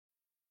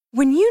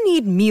When you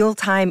need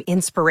mealtime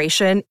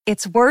inspiration,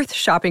 it's worth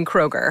shopping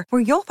Kroger,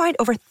 where you'll find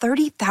over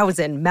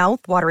 30,000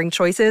 mouth-watering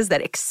choices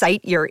that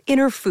excite your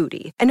inner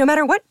foodie. And no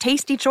matter what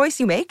tasty choice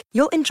you make,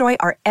 you'll enjoy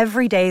our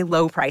everyday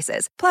low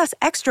prices, plus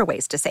extra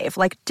ways to save,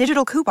 like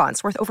digital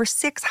coupons worth over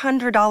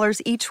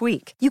 $600 each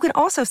week. You can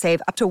also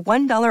save up to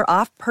 $1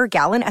 off per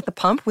gallon at the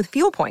pump with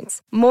fuel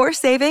points. More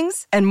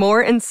savings and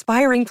more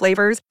inspiring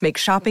flavors make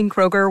shopping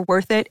Kroger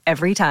worth it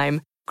every time.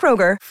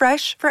 Kroger,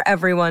 fresh for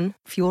everyone.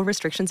 Fuel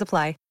restrictions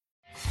apply.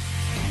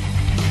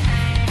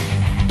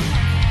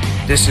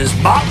 This is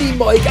Metal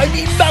Mike,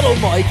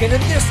 and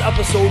in this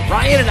episode,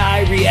 Ryan and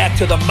I react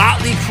to the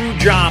Motley Crue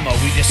drama.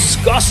 We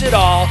discuss it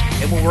all,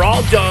 and when we're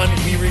all done,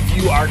 we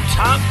review our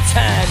top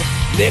 10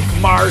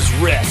 Mick Mars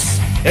riffs.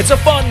 It's a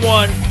fun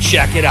one.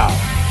 Check it out.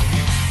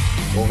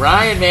 Well,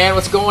 Ryan, man,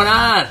 what's going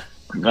on?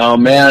 Oh,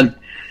 man.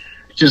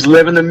 Just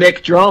living the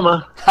Mick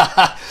drama.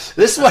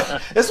 This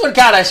one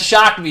kind of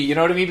shocked me, you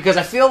know what I mean? Because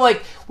I feel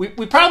like we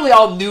probably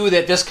all knew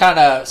that this kind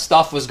of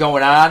stuff was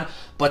going on,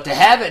 but to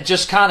have it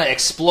just kind of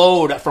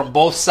explode from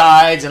both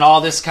sides and all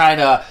this kind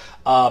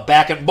of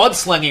back and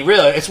mudslinging,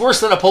 really, it's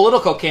worse than a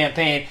political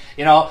campaign.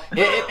 You know,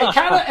 it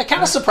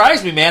kind of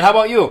surprised me, man. How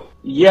about you?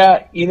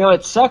 Yeah, you know,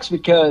 it sucks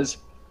because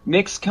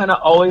Mick's kind of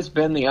always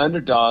been the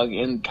underdog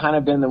and kind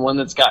of been the one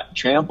that's got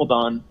trampled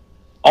on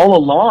all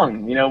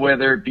along. You know,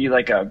 whether it be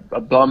like a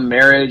bum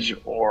marriage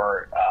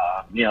or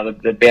you know,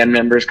 the band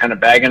members kind of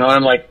bagging on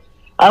him. Like,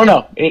 I don't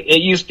know.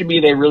 It used to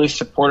be they really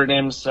supported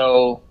him,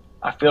 so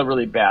I feel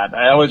really bad.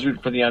 I always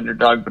root for the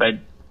underdog, but I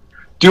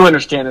do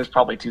understand there's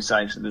probably two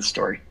sides to this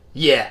story.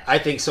 Yeah, I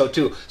think so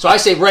too. So I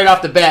say right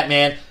off the bat,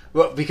 man,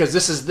 because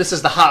this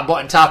is the hot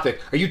button topic.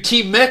 Are you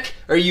Team Mick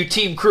or are you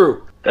Team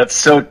Crue? That's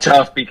so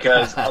tough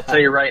because I'll tell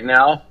you right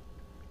now,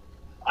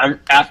 I'm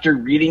after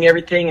reading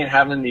everything and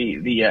having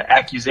the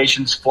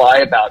accusations fly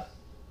about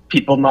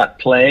people not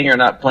playing or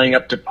not playing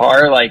up to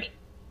par. Like,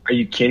 are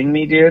you kidding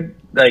me, dude?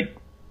 Like,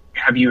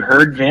 have you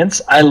heard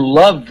Vince? I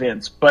love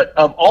Vince, but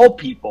of all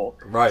people,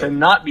 to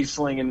not be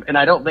slinging, and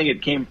I don't think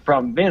it came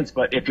from Vince,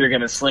 but if you're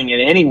going to sling at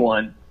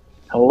anyone,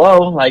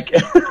 hello, like,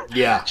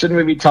 yeah, shouldn't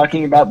we be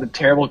talking about the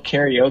terrible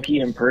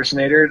karaoke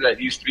impersonator that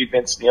used to be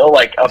Vince Neil,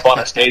 like up on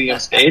a stadium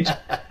stage?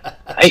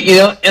 You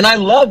know, and I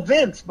love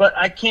Vince, but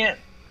I can't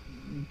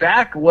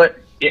back what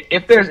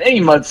if there's any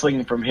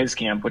mudslinging from his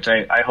camp, which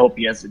I hope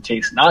he has the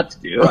taste not to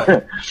do.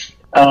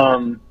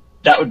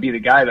 That would be the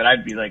guy that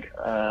I'd be like,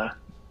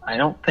 I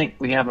don't think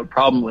we have a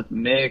problem with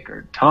Mick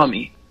or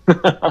Tommy.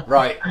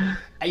 Right.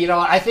 You know,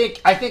 I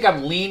think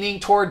I'm leaning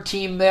toward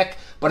Team Mick,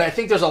 but I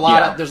think there's a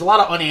lot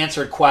of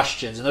unanswered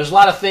questions, and there's a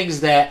lot of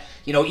things that,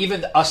 you know,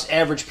 even us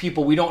average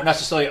people, we don't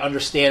necessarily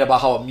understand about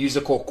how a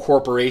musical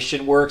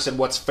corporation works and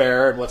what's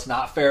fair and what's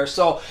not fair.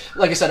 So,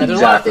 like I said, there's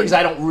a lot of things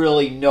I don't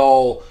really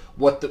know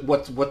what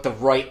the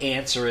right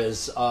answer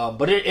is,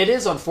 but it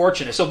is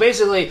unfortunate. So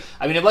basically,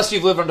 I mean, unless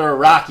you've lived under a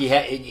rock, you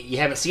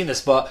haven't seen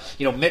this, but,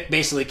 you know, Mick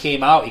basically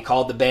came out, he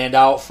called the band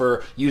out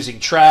for using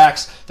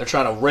tracks. They're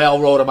trying to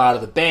railroad him out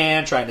of the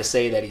band, trying to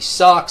say that he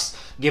sucks,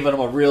 giving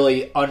him a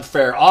really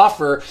unfair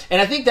offer. And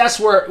I think that's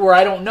where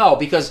I don't know,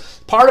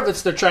 because part of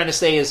it's they're trying to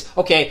say is,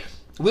 okay,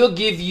 we'll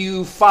give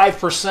you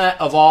 5%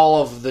 of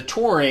all of the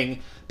touring,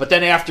 but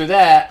then after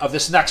that, of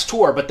this next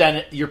tour, but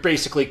then you're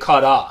basically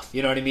cut off.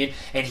 You know what I mean?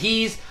 And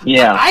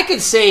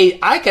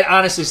I could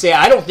honestly say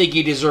I don't think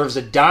he deserves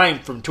a dime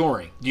from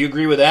touring. Do you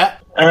agree with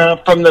that?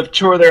 From the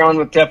tour they're on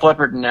with Def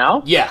Leppard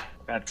now? Yeah.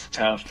 That's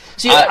tough.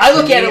 See, I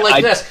look at it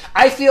like this.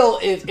 I feel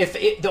if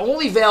the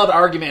only valid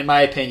argument, in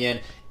my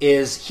opinion,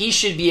 is he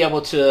should be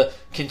able to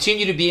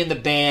continue to be in the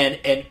band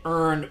and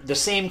earn the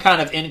same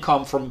kind of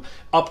income from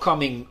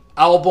upcoming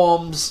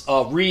albums,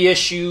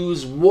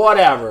 reissues,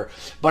 whatever.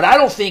 But I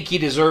don't think he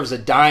deserves a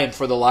dime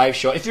for the live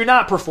show. If you're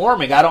not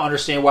performing, I don't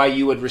understand why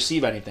you would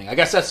receive anything. I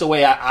guess that's the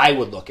way I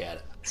would look at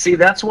it. See,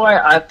 that's why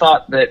I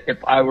thought that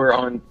if I were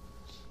on,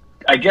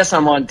 I guess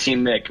I'm on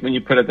Team Mick when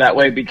you put it that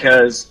way,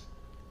 because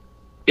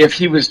if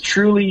he was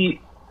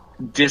truly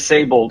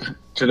disabled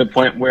to the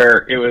point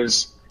where it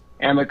was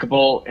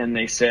amicable and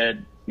they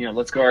said, you know,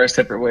 let's go our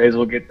separate ways,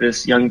 we'll get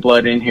this young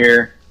blood in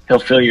here, he'll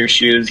fill your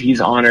shoes,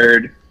 he's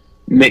honored,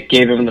 Mick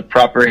gave him the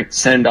proper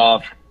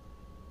send-off,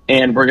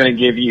 and we're going to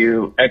give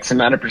you X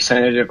amount of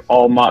percentage of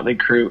all Motley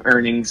Crue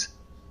earnings,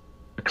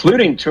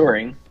 including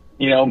touring,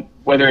 you know,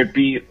 whether it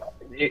be,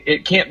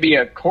 it can't be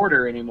a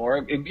quarter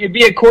anymore. It'd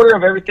be a quarter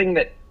of everything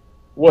that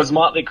was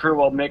Motley Crue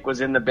while Mick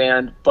was in the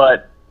band,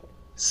 but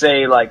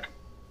say like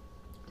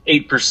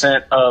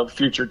 8% of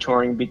future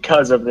touring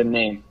because of the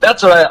name.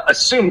 That's what I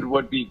assumed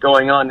would be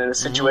going on in a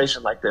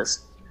situation like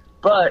this.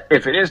 But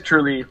if it is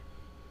truly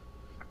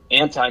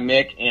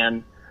anti-Mick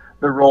and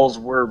the roles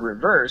were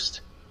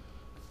reversed,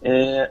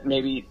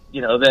 maybe,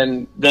 you know,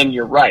 then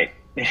you're right.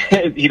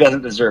 He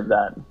doesn't deserve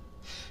that.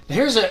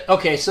 Here's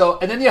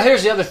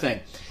the other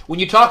thing. When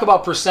you talk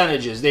about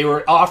percentages, they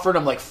were offering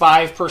him like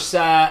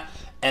 5%,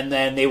 and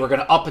then they were going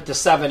to up it to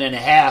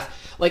 7.5%.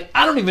 Like,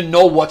 I don't even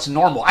know what's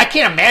normal. I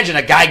can't imagine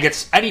a guy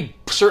gets any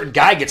certain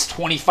guy gets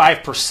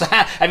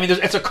 25%. I mean,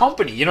 it's a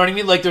company, you know what I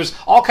mean? Like, there's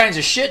all kinds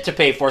of shit to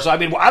pay for. So, I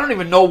mean, I don't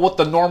even know what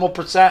the normal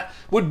percent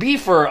would be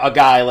for a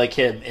guy like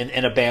him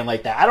in a band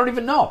like that. I don't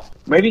even know.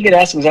 Maybe you could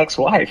ask his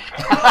ex-wife.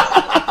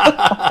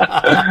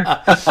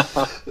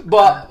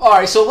 But, all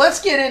right, so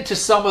let's get into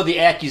some of the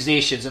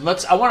accusations, and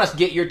I want to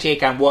get your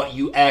take on what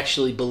you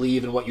actually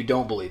believe and what you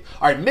don't believe.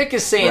 All right, Mick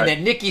is saying that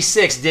Nikki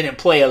Sixx didn't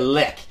play a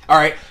lick. All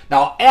right,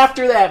 now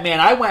after that, man,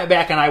 I went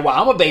back and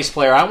I'm a bass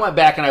player. I went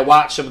back and I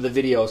watched some of the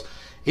videos.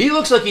 He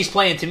looks like he's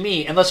playing to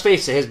me, and let's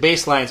face it, his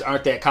bass lines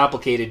aren't that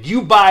complicated. Do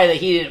you buy that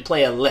he didn't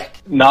play a lick?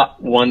 Not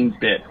one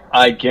bit.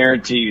 I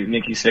guarantee you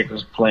Nikki Sixx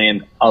was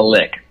playing a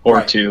lick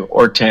or two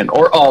or 10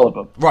 or all of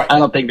them. Right. I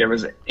don't think there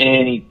was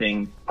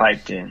anything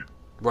piped in.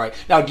 Right.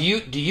 Now, do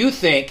you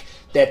think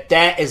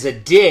that is a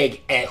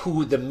dig at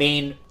who the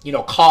main,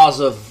 cause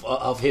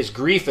of his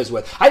grief is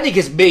with? I think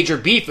his major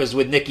beef is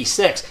with Nikki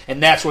Sixx,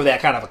 and that's where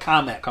that kind of a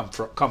comment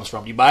comes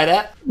from. You buy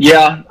that?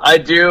 Yeah, I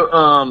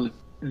do.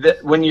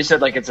 When you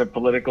said like it's a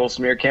political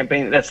smear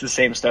campaign, that's the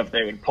same stuff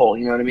they would pull.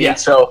 You know what I mean? Yeah.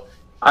 So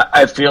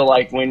I feel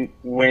like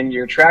when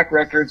your track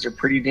records are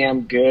pretty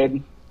damn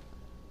good,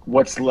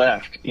 what's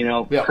left?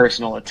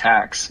 Personal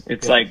attacks.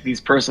 It's like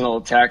these personal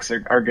attacks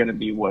are going to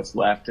be what's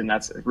left, and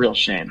that's a real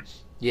shame.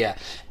 Yeah.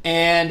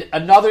 And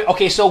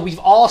so we've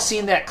all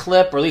seen that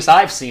clip, or at least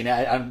I've seen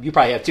it, you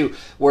probably have too,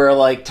 where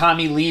like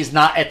Tommy Lee's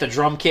not at the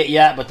drum kit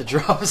yet, but the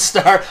drums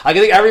start. I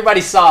think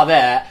everybody saw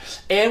that.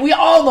 And we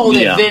all know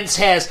that Vince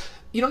has,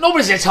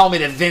 nobody's going to tell me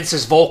that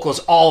Vince's vocals,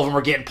 all of them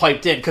are getting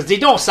piped in, because they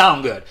don't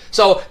sound good.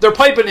 So they're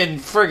piping in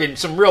friggin'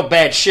 some real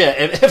bad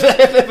shit if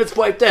it's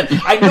piped in.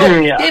 I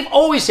know they've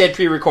always had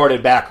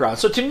pre-recorded background.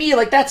 So to me,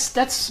 like,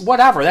 that's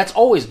whatever. That's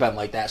always been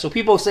like that. So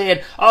people saying,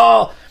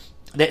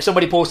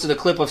 somebody posted a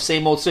clip of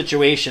Same Old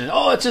Situation.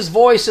 It's his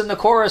voice in the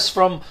chorus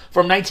from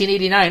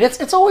 1989.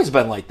 It's always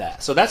been like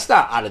that. So that's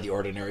not out of the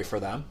ordinary for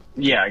them.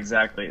 Yeah,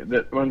 exactly.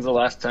 When's the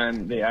last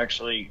time they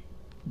actually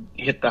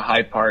hit the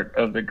high part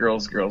of the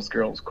Girls, Girls,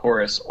 Girls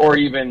chorus, or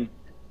even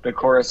the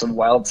chorus of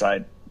Wild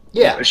Side?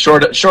 Yeah.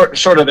 Short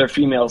of their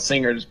female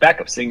singers,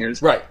 backup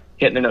singers. Right.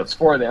 Hitting the notes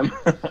for them.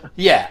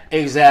 Yeah,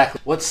 exactly.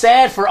 What's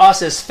sad for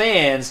us as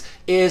fans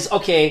is,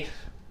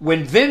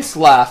 when Vince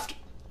left,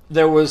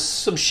 there was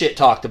some shit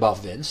talked about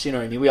Vince. You know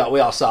what I mean? We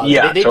all saw it.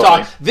 Yeah, they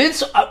totally. talked.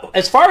 Vince,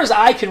 as far as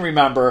I can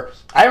remember,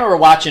 I remember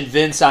watching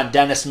Vince on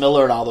Dennis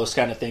Miller and all those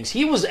kind of things.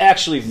 He was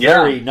actually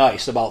very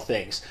nice about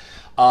things.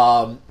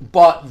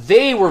 But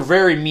they were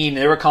very mean.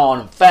 They were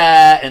calling him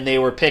fat, and they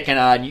were picking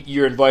on,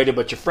 you're invited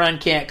but your friend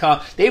can't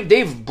come.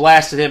 They've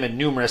blasted him in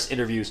numerous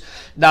interviews.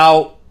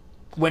 Now,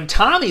 when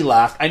Tommy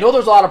left, I know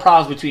there's a lot of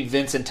problems between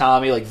Vince and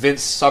Tommy, like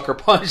Vince sucker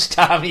punched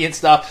Tommy and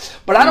stuff,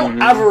 but I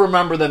don't ever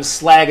remember them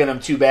slagging him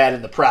too bad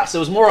in the press. It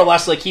was more or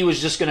less like he was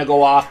just going to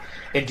go off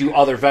and do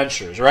other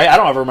ventures, right? I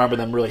don't ever remember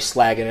them really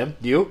slagging him.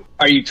 Do you?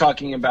 Are you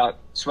talking about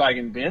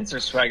swagging Vince or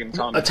swagging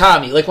Tommy?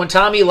 Tommy. Like when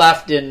Tommy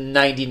left in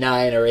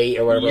 99 or 8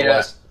 or whatever it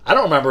was. I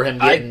don't remember him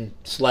getting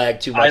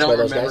slagged too much by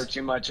those guys. I don't remember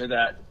too much of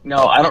that.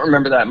 No, I don't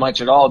remember that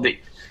much at all.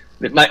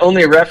 My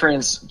only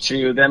reference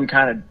to them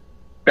kind of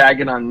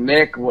bagging on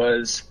Mick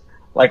was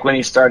like when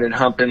he started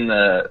humping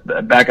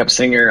the backup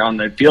singer on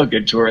the Feel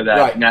Good tour,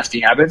 that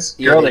Nasty Habits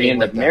girl that he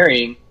ended up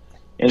marrying,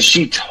 and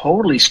she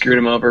totally screwed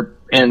him over.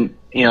 And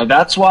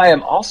that's why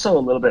I'm also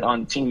a little bit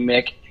on Team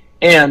Mick,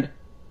 and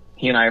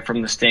he and I are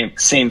from the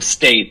same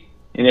state.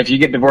 And if you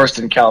get divorced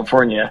in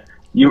California,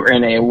 you are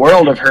in a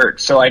world of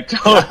hurt. So I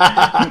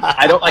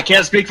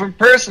can't speak from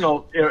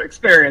personal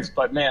experience,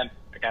 but man,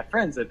 I got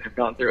friends that have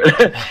gone through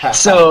it.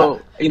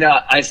 So,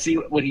 I see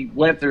what he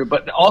went through,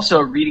 but also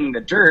reading the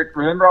dirt.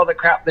 Remember all the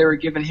crap they were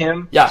giving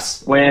him?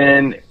 Yes.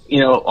 When,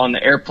 on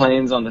the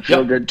airplanes, on the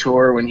Feel Good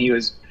tour, when he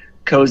was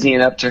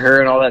cozying up to her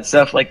and all that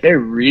stuff, like they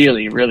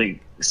really,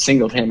 really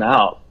singled him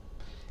out.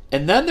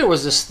 And then there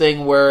was this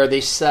thing where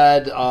they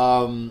said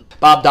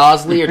Bob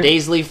Daisley or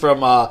Daisley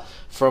from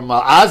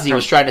Ozzy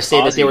was trying to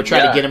say that they were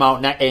trying to get him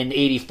out in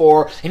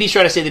 84, and he's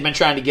trying to say they've been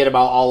trying to get him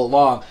out all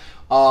along.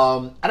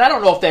 And I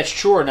don't know if that's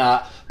true or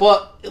not,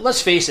 but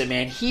let's face it,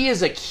 man, he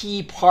is a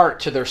key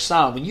part to their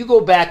sound. When you go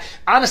back,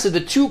 honestly,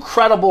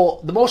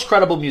 the most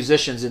credible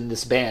musicians in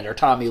this band are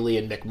Tommy Lee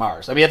and Mick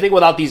Mars. I mean, I think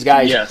without these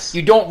guys,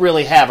 you don't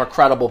really have a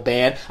credible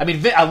band. I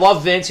mean, I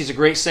love Vince. He's a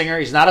great singer.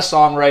 He's not a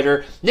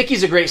songwriter.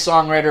 Nicky's a great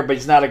songwriter, but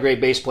he's not a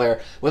great bass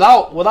player.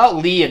 Without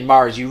Lee and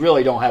Mars, you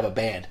really don't have a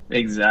band.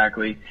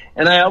 Exactly.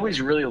 And I always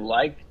really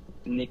liked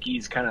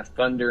Nicky's kind of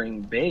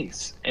thundering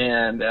bass,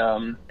 and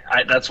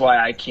that's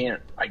why I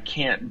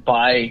can't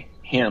buy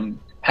him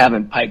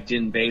having piped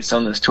in bass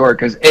on this tour,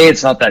 because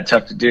it's not that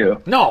tough to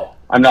do. No,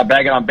 I'm not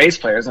bagging on bass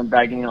players. I'm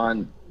bagging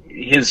on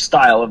his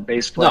style of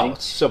bass playing. No,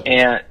 it's simple.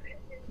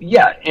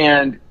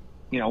 And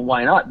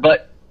why not?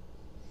 But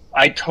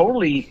I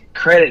totally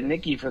credit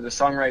Nicky for the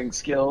songwriting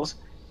skills,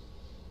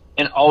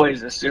 and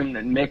always assume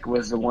that Mick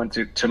was the one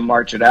to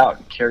march it out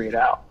and carry it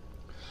out.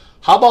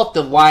 How about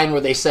the line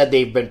where they said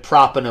they've been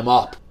propping him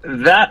up?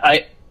 That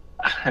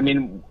I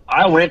mean,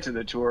 I went to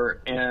the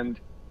tour and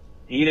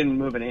he didn't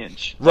move an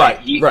inch. Right,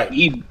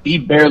 He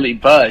barely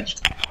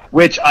budged,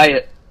 which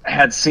I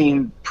had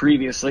seen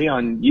previously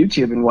on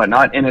YouTube and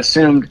whatnot, and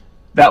assumed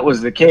that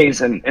was the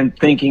case, and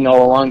thinking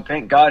all along,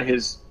 thank God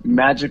his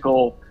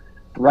magical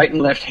right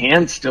and left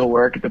hands still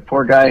work. The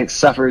poor guy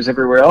suffers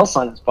everywhere else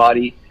on his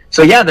body.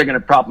 So yeah, they're going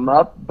to prop him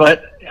up,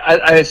 but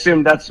I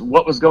assumed that's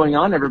what was going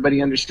on.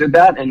 Everybody understood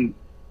that, and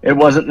it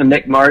wasn't the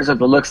Mick Mars of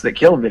the Looks That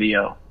Kill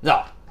video.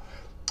 No.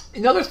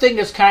 Another thing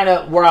that's kind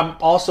of where I'm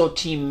also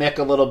Team Mick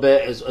a little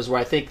bit, is where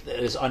I think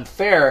is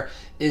unfair,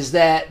 is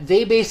that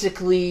they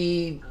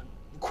basically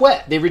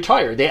quit. They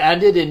retired. They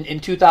ended in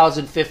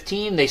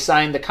 2015. They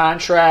signed the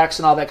contracts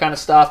and all that kind of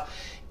stuff,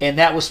 and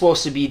that was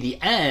supposed to be the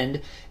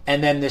end.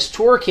 And then this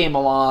tour came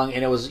along,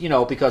 and it was,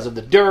 because of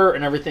the dirt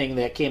and everything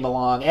that came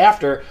along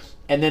after,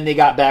 and then they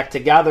got back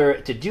together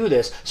to do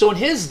this. So in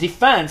his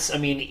defense, I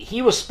mean,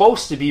 he was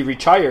supposed to be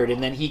retired,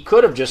 and then he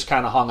could have just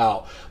kind of hung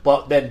out.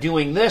 But then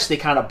doing this, they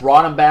kind of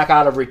brought him back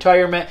out of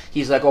retirement.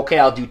 He's like, okay,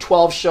 I'll do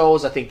 12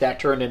 shows. I think that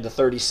turned into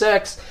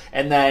 36,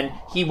 and then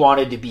he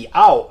wanted to be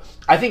out.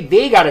 I think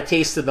they got a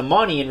taste of the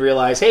money and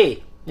realized,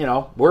 hey,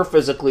 we're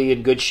physically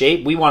in good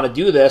shape. We want to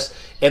do this.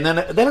 And then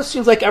it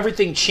seems like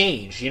everything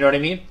changed. You know what I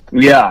mean?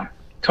 Yeah,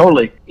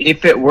 totally.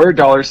 If it were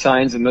dollar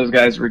signs and those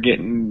guys were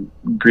getting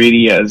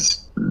greedy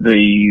as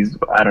the,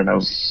 I don't know,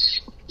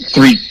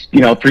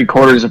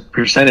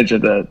 3/4%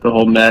 of the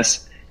whole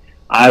mess,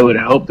 I would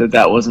hope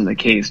that wasn't the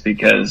case,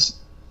 because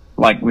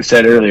like we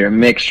said earlier,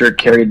 Mick sure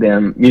carried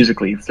them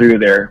musically through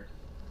their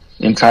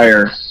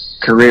entire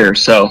career.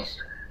 So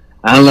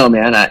I don't know,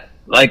 man.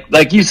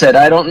 Like you said,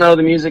 I don't know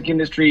the music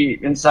industry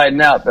inside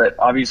and out, but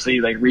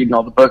obviously, like reading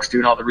all the books,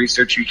 doing all the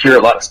research, you hear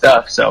a lot of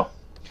stuff. So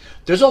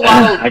there's a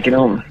lot of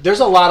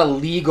a lot of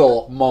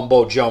legal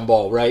mumbo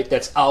jumbo, right?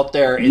 That's out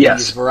there in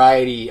these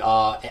variety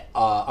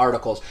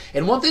articles.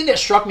 And one thing that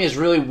struck me as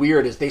really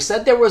weird is they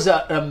said there was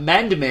an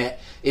amendment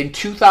in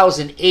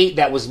 2008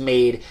 that was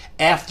made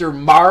after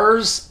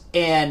Mars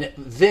and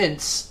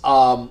Vince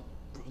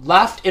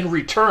left and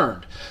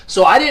returned.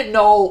 So I didn't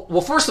know.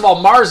 Well, first of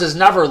all, Mars has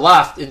never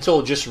left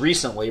until just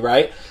recently,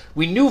 right?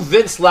 We knew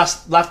Vince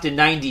left in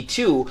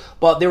 '92,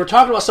 but they were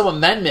talking about some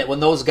amendment when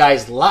those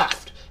guys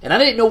left, and I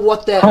didn't know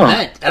what that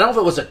meant. I don't know if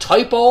it was a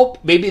typo.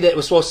 Maybe that it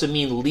was supposed to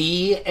mean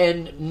Lee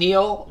and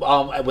Neil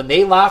when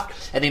they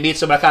left, and they made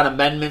some kind of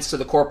amendments to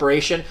the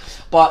corporation.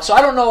 But so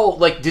I don't know.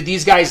 Like, did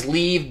these guys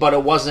leave, but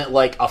it wasn't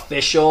like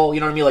official?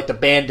 You know what I mean? Like the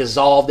band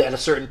dissolved at a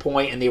certain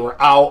point and they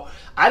were out.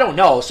 I don't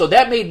know. So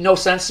that made no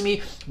sense to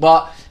me.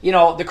 But,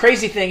 the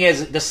crazy thing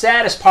is, the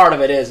saddest part of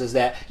it is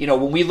that,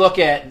 when we look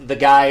at the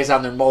guys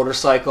on their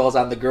motorcycles,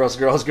 on the Girls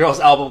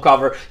album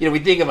cover, we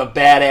think of a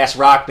badass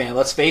rock band.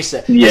 Let's face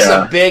it. Yeah. This is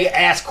a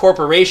big-ass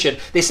corporation.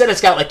 They said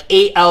it's got like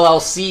 8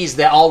 LLCs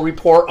that all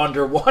report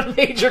under one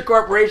major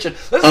corporation.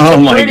 This is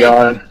some pretty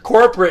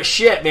corporate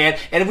shit, man.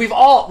 And we've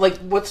all,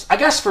 I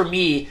guess for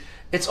me,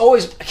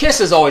 Kiss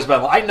has always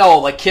been, I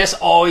know, Kiss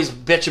always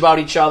bitch about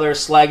each other,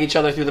 slag each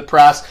other through the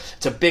press.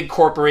 It's a big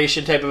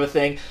corporation type of a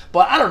thing.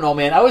 But I don't know,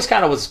 man. I always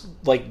kind of was,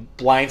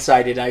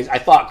 blindsided. I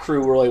thought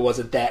Crew really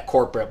wasn't that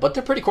corporate, but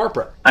they're pretty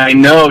corporate. I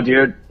know,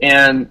 dude.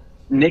 And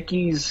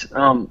Nicky's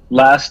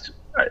last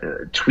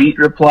tweet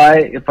reply,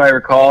 if I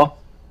recall,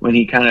 when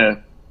he kind of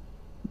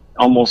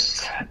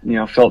almost,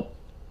 felt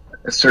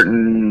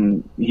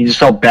he just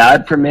felt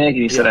bad for Mick, and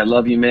he said, I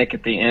love you, Mick,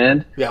 at the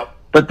end. Yeah.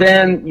 But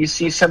then you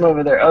see some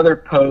of their other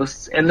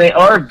posts, and they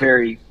are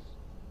very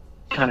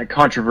kind of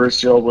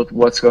controversial with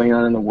what's going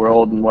on in the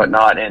world and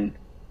whatnot. And,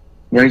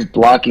 he's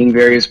blocking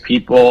various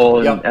people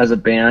as a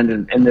band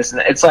and this and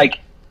that. It's like,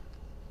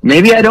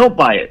 maybe I don't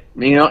buy it,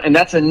 and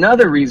that's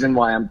another reason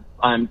why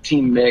I'm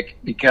Team Mick,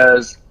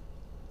 because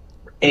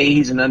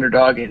he's an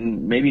underdog,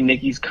 and maybe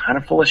Nicky's kind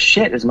of full of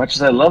shit. As much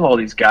as I love all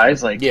these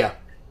guys,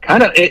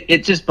 kind of,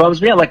 it just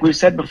bums me out. Like we've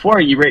said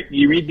before, you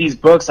read these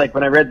books, like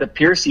when I read the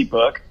Piercy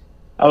book,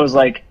 I was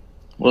like,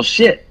 well,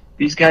 shit,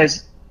 these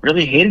guys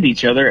really hated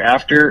each other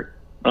after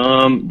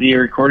the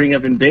recording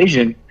of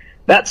Invasion.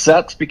 That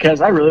sucks, because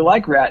I really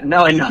like Rat, and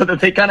now I know that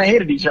they kind of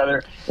hated each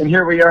other. And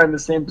here we are in the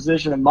same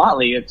position of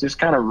Motley. It just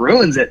kind of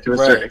ruins it to a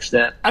certain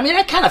extent. I mean,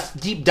 I kind of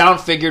deep down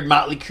figured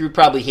Motley Crue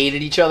probably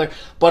hated each other,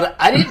 but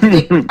I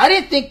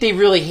didn't think they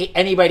really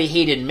anybody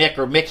hated Mick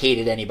or Mick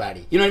hated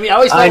anybody. You know what I mean? I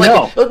always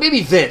felt like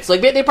maybe Vince.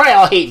 They probably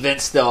all hate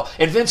Vince still,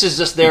 and Vince is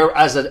just there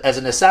as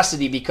a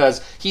necessity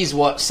because he's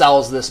what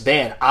sells this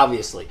band,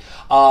 obviously.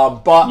 I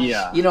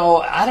don't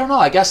know.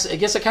 I guess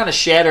it kind of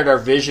shattered our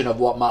vision of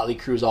what Motley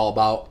Crue's all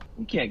about.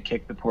 You can't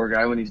kick the poor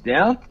guy when he's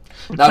down.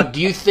 Now, do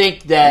you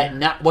think that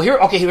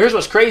here's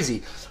what's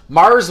crazy.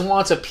 Mars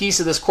wants a piece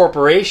of this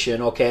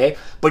corporation, okay,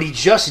 but he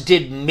just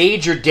did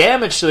major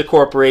damage to the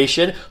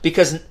corporation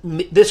because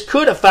this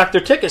could affect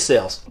their ticket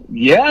sales.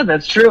 Yeah,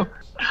 that's true.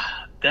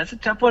 That's a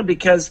tough one,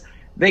 because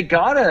they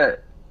gotta.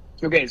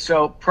 Okay,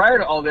 so prior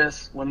to all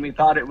this, when we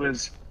thought it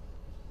was,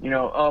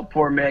 oh,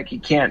 poor Mick, he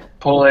can't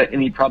pull it,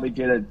 and he probably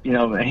did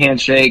a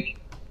handshake.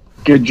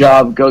 Good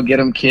job, go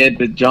get him, kid,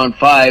 with John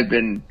 5,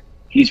 and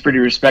he's pretty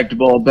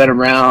respectable, been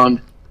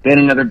around, been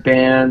in other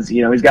bands.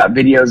 He's got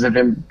videos of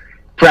him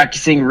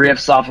practicing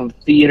riffs off of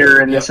theater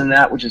and this and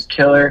that, which is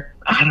killer.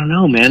 I don't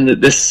know, man.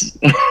 This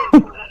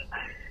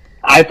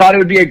I thought it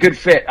would be a good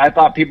fit. I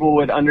thought people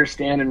would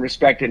understand and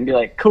respect it and be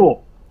like,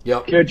 cool,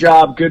 good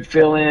job, good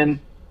fill-in,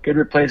 good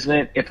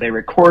replacement. If they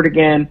record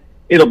again,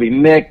 it'll be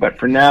Mick, but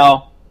for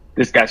now,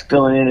 this guy's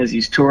filling in as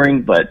he's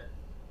touring, but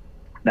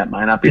that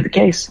might not be the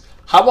case.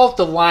 How about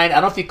the line? I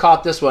don't know if you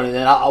caught this one, and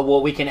then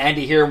we can end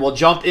it here, and we'll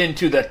jump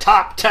into the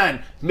top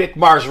 10 Mick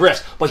Mars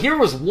riffs. But here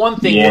was one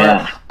thing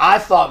where I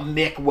thought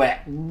Mick went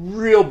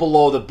real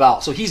below the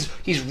belt. So he's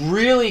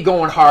really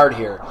going hard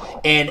here,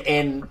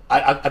 and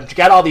I've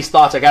got all these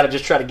thoughts. I got to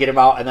just try to get them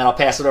out, and then I'll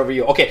pass it over to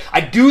you. Okay,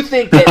 I do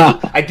think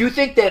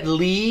that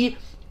Lee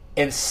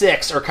and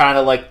Six are kind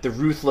of like the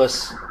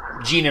ruthless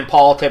Gene and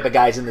Paul type of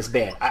guys in this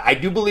band. I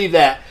do believe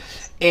that.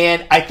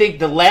 And I think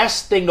the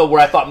last thing, though, where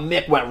I thought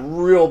Mick went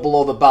real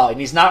below the belt, and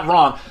he's not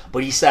wrong,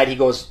 but he said,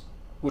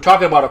 we're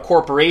talking about a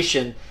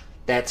corporation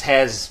that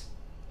has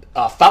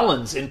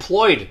felons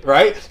employed,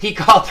 right? He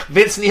called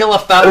Vince Neil a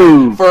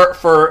felon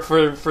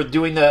for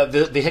doing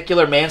the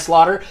vehicular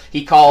manslaughter.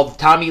 He called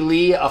Tommy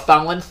Lee a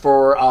felon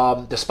for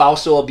the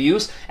spousal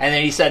abuse. And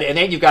then he said, and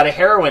then you've got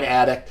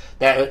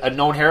a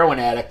known heroin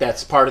addict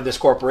that's part of this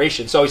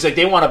corporation. So he's like,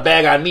 they want to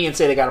bag on me and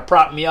say they got to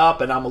prop me up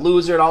and I'm a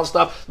loser and all this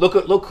stuff.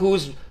 Look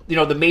who's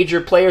the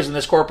major players in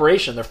this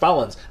corporation. They're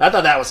felons. I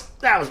thought that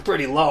was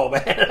pretty low,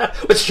 man.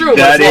 It's true.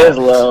 That is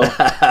low.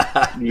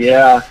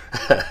 Yeah,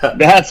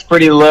 that's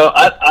pretty low.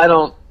 I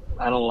don't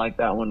like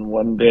that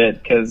one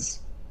bit because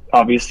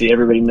obviously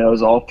everybody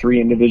knows all three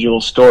individual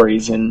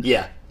stories, and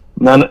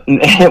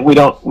we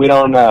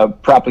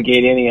don't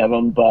propagate any of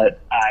them. But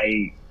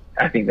I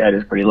think that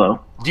is pretty low.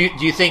 Do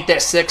you think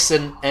that Six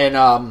and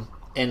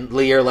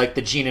Lee are like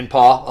the Gene and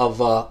Paul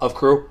of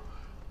Crew?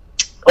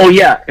 Oh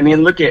yeah, I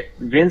mean, look at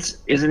Vince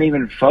isn't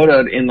even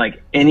photoed in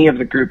like any of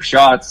the group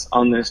shots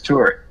on this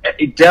tour.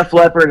 Def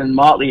Leppard and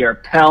Motley are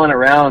palling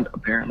around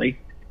apparently,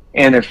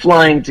 and they're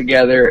flying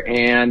together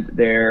and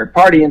they're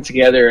partying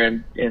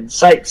together and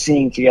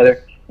sightseeing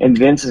together, and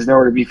Vince is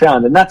nowhere to be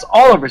found. And that's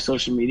all over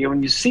social media.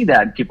 When you see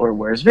that, people are,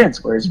 "Where's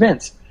Vince? Where's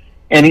Vince?"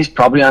 And he's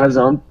probably on his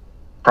own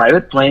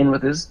private plane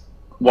with his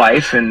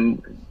wife and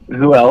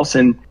who else.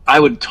 And I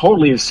would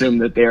totally assume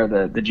that they're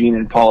the Gene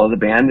and Paul of the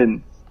band,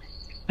 and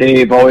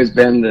they've always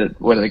been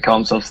what do they call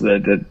themselves?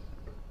 The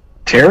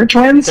Terror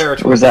Twins? Terror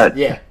Twins. Or was that?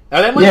 Yeah. Or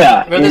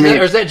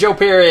is that Joe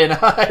Perry and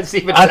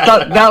Steven? I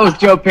thought that was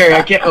Joe Perry.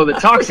 The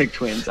Toxic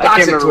Twins. I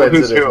can't remember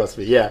who's who. Must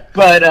be, yeah.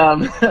 But,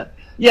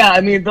 yeah, I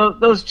mean,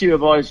 those two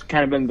have always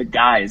kind of been the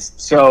guys.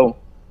 So,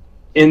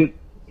 in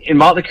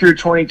Motley Crue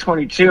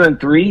 2022 and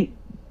 3,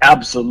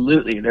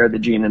 absolutely, they're the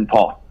Gene and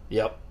Paul.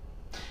 Yep.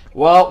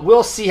 Well,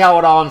 we'll see how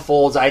it all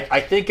unfolds. I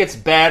think it's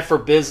bad for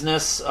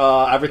business,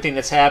 everything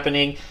that's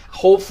happening.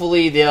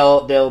 Hopefully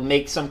they'll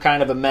make some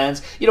kind of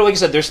amends. Like I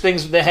said, there's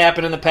things that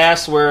happened in the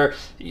past where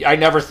I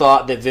never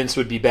thought that Vince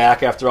would be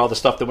back after all the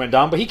stuff that went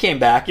down, but he came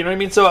back, you know what I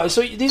mean? So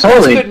these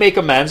guys could make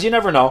amends. You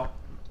never know.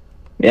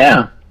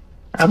 Yeah,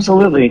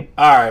 absolutely.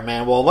 All right,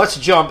 man. Well, let's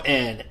jump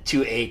in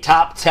to a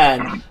top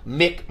 10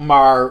 Mick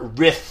Mar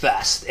riff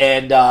fest.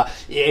 And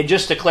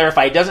just to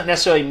clarify, it doesn't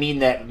necessarily mean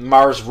that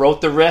Mars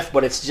wrote the riff,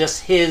 but it's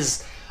just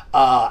his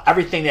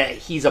everything that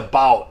he's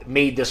about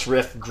made this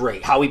riff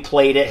great. How he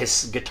played it,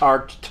 his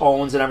guitar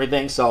tones and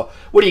everything. So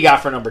what do you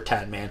got for number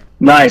 10, man?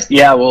 Nice.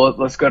 Yeah, well,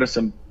 let's go to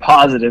some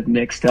positive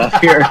Mick stuff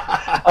here.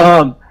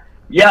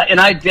 Yeah, and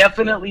I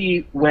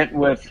definitely went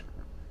with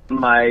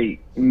my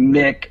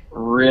Mick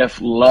riff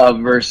love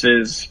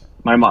versus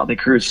my Motley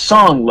Crue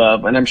song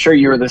love, and I'm sure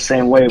you were the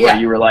same way where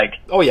you were like,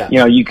 oh yeah,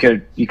 you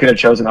could have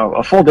chosen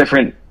a full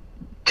different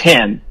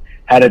 10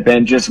 had it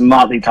been just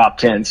Motley top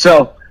 10.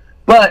 So,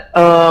 but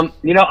I'm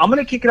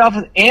gonna kick it off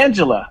with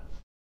Angela.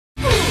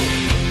 You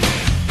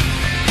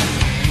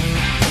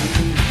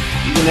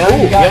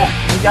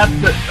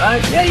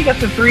got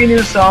the 3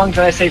 new songs,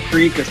 and I say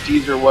 3 because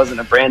Teaser wasn't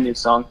a brand new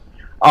song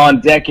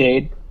on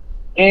Decade,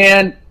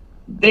 and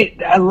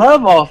I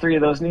love all 3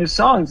 of those new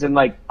songs, and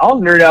like I'll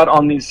nerd out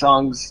on these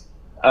songs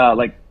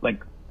like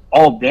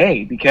all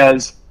day,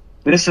 because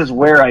this is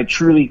where I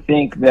truly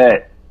think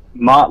that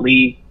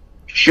Motley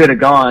should have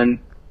gone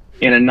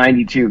in a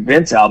 '92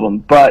 Vince album.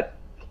 But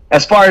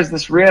as far as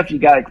this riff, you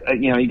got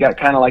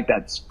kind of like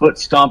that foot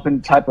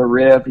stomping type of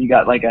riff. You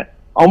got like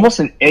almost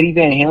an Eddie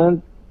Van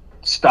Halen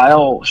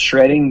style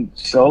shredding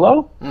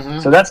solo,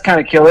 so that's kind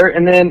of killer.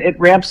 And then it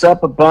ramps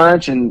up a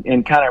bunch and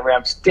kind of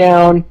ramps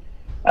down.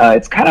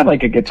 It's kind of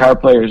like a guitar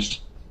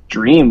player's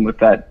dream with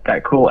that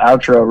cool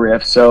outro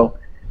riff. So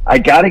I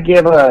got to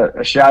give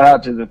a shout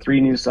out to the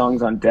 3 new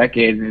songs on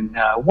Decade, and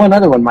one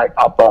other one might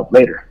pop up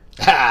later.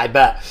 I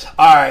bet.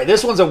 All right,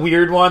 this one's a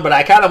weird one, but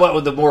I kind of went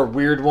with the more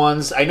weird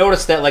ones. I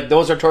noticed that like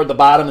those are toward the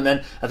bottom, and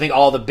then I think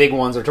all the big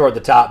ones are toward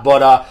the top.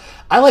 But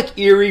I like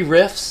eerie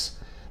riffs,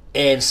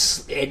 and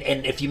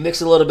if you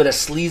mix a little bit of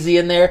sleazy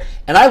in there,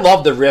 and I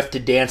love the riff to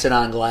Dancing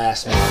on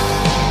Glass, man.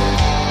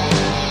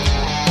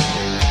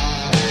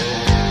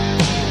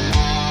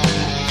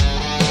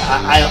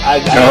 I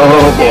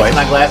Dancing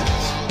on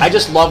Glass. I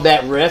just love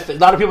that riff. A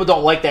lot of people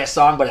don't like that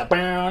song, but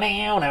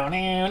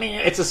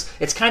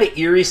it's kind of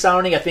eerie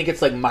sounding. I think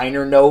it's like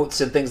minor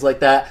notes and things like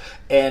that.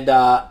 And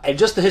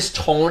just his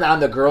tone on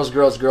the Girls,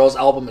 Girls, Girls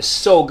album is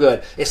so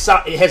good. It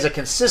has a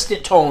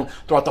consistent tone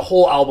throughout the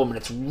whole album, and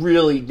it's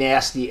really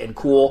nasty and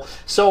cool.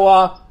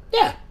 So,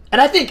 yeah. And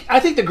I think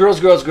the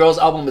Girls, Girls, Girls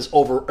album is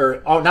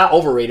not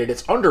overrated,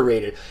 it's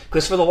underrated.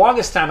 Because for the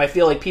longest time, I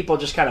feel like people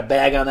just kind of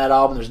bag on that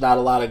album. There's not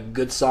a lot of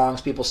good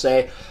songs, people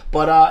say.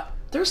 But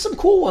there's some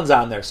cool ones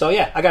on there. So,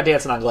 yeah, I got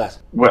Dancing on Glass.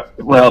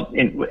 Well,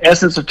 in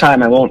essence of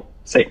time, I won't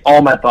say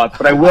all my thoughts.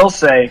 But I will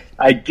say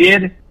I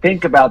did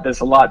think about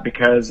this a lot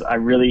because I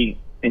really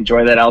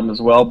enjoy that album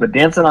as well. But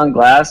Dancing on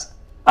Glass,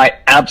 I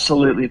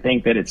absolutely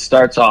think that it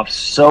starts off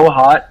so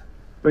hot.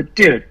 But,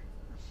 dude,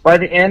 by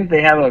the end,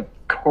 they have a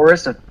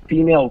chorus of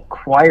female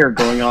choir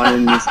going on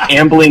and this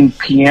ambling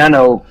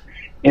piano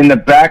in the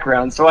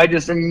background, so I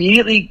just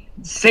immediately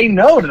say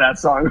no to that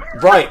song.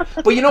 Right,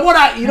 but you know what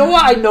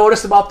I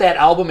noticed about that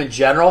album in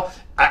general?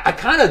 I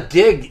kind of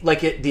dig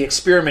the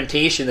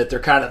experimentation that they're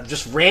kind of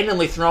just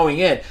randomly throwing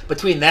in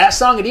between that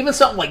song and even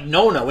something like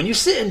Nona. When you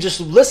sit and just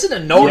listen to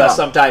Nona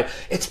sometime,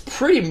 it's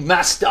pretty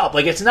messed up.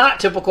 Like, it's not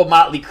typical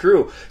Motley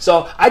Crue.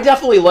 So I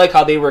definitely like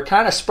how they were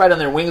kind of spreading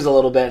their wings a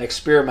little bit and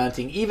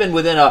experimenting, even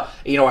within a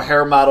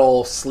hair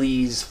metal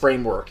sleaze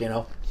framework.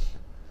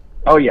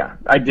 Oh yeah,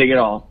 I dig it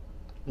all.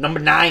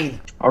 Number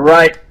 9. All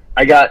right,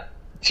 I got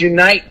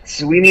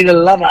Tonight We Need a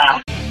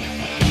Lover.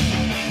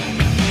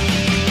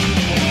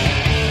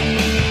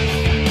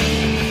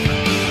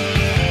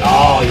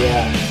 Oh,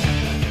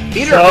 yeah.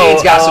 Theater of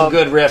Pain's got some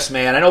good riffs,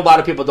 man. I know a lot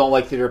of people don't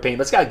like Theater of Pain,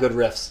 but it's got good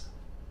riffs.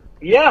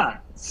 Yeah.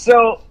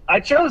 So I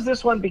chose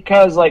this one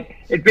because,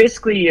 it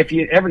basically, if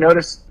you ever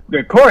notice,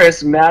 the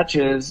chorus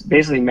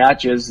basically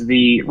matches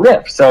the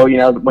riff. So,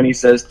 when he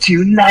says,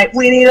 "Tonight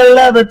we need a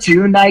lover,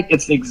 tonight,"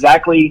 it's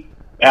exactly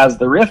as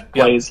the riff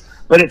plays,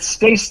 but it's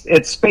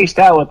spaced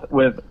out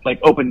with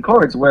open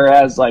chords,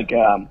 whereas,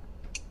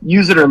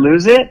 Use It or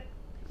Lose It,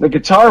 the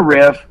guitar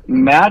riff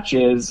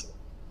matches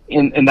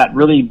in that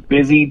really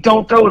busy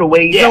don't throw it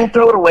away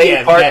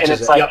part, and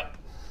it's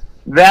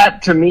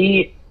that to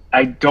me,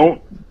 I don't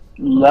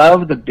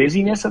love the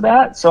busyness of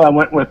that, so I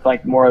went with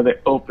more of the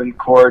open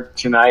chord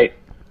Tonight.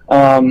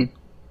 And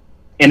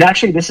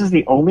actually this is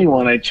the only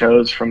one I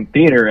chose from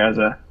Theater as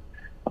a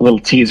little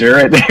teaser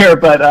right there,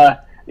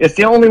 but it's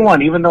the only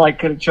one, even though I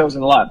could have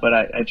chosen a lot, but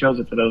I chose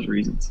it for those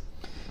reasons.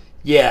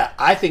 Yeah,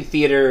 I think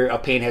Theater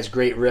of Pain has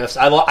great riffs.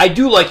 I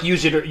do like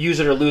Use It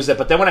or Lose It,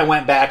 but then when I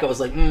went back, it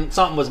was like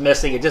something was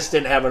missing. It just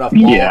didn't have enough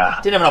balls. Yeah.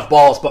 Didn't have enough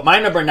balls. But my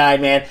number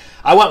 9, man,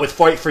 I went with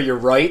Fight for Your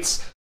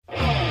Rights.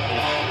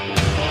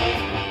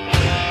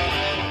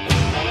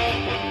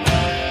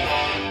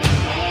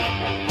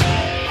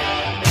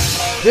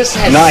 This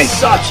has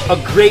such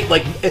a great,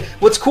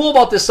 what's cool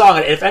about this song,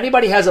 and if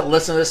anybody hasn't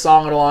listened to this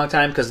song in a long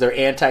time because they're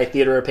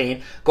anti-Theater of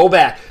Pain, go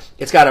back.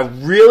 It's got a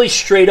really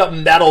straight-up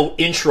metal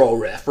intro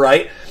riff,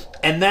 right?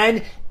 And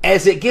then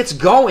as it gets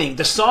going,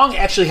 the song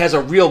actually has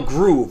a real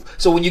groove.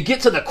 So when you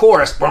get to the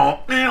chorus, it's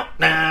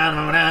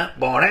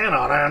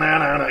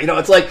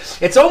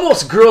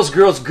almost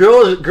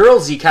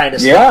girlsy kind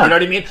of stuff. Yeah. You know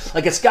what I mean?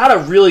 It's got a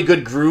really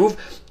good groove,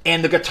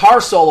 and the guitar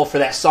solo for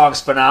that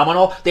song's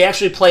phenomenal. They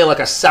actually play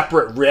a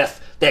separate riff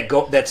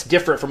that's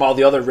different from all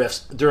the other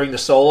riffs during the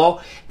solo,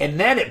 and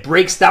then it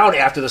breaks down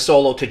after the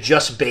solo to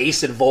just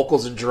bass and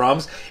vocals and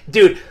drums.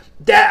 Dude,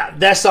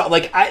 that's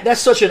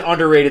such an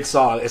underrated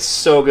song. It's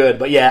so good.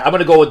 But yeah, I'm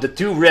gonna go with the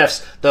 2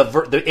 riffs: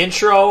 the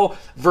intro,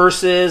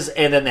 verses,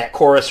 and then that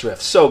chorus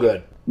riff. So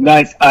good.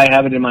 Nice. I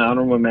have it in my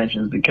honorable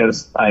mentions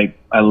because I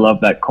love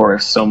that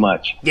chorus so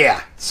much.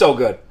 Yeah, so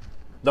good.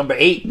 Number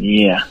 8.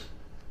 Yeah.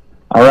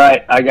 All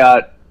right, I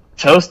got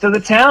Toast of the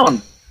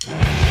Town.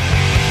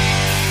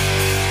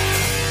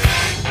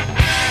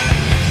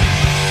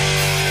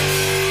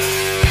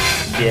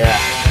 Yeah.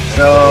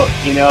 So,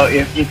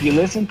 if you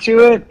listen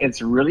to it,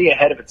 it's really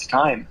ahead of its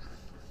time.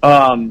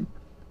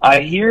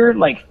 I hear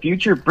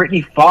future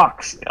Britney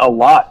Fox a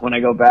lot when I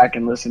go back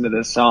and listen to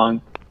this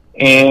song,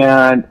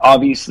 and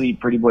obviously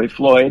Pretty Boy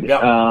Floyd.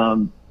 Yep.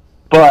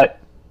 But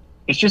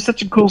it's just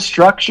such a cool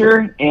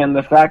structure, and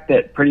the fact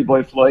that Pretty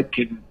Boy Floyd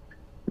could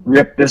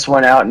rip this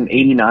one out in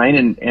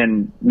 '89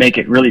 and make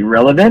it really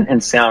relevant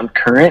and sound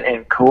current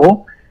and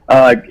cool.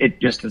 It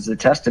just is a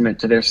testament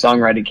to their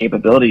songwriting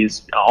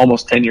capabilities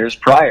almost 10 years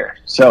prior.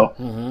 So,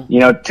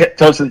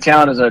 Toast of the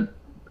Town is an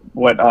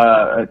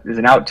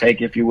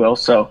outtake, if you will.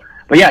 So,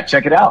 but yeah,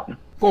 check it out.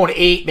 Going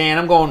 8, man.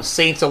 I'm going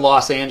Saints of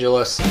Los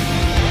Angeles.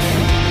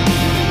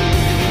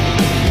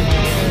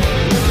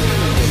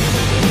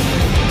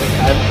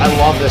 I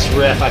love this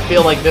riff. I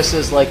feel like this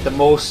is the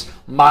most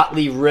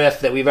Motley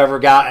riff that we've ever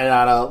gotten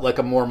on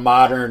a more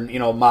modern,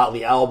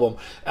 Motley album.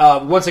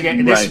 Once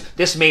again,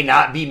 this may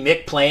not be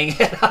Mick playing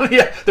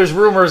it. There's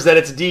rumors that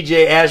it's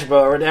DJ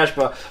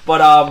Ashba,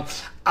 but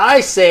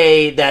I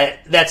say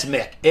that's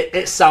Mick.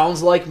 It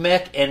sounds like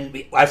Mick,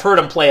 and I've heard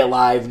him play it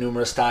live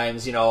numerous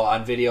times,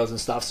 on videos and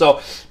stuff. So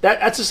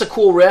that's just a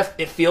cool riff.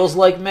 It feels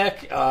like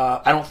Mick.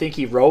 I don't think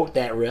he wrote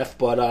that riff,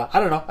 but I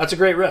don't know. That's a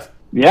great riff.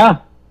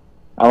 Yeah.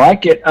 I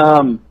like it.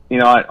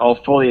 I'll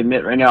fully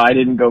admit right now I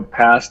didn't go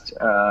past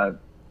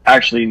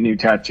actually New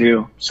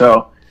Tattoo.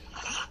 So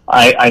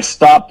I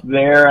stopped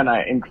there and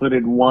I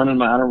included one in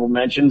my honorable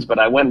mentions, but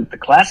I went with the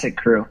classic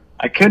crew.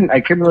 I couldn't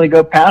really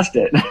go past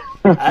it.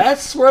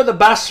 That's where the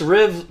best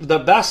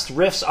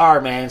riffs are,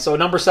 man. So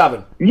number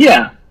 7.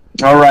 Yeah.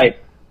 All right.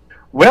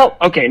 Well,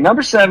 okay,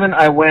 number 7,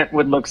 I went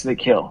with Looks That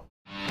Kill.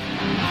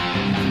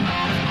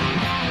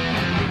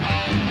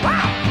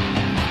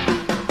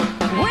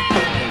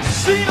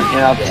 And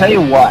I'll tell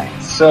you why.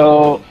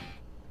 So,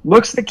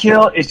 Looks to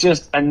Kill is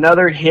just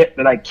another hit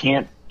that I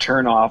can't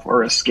turn off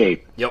or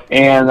escape. Yep.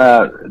 And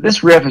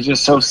this riff is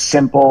just so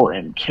simple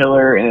and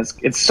killer, and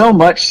it's so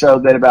much so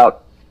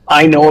that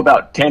I know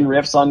about 10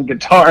 riffs on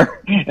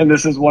guitar, and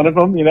this is one of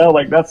them.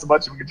 Like that's how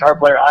much of a guitar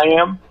player I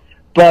am.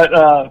 But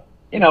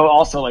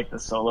also like the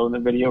solo in the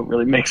video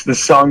really makes the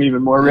song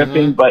even more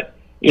ripping. But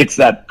it's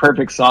that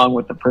perfect song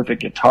with the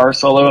perfect guitar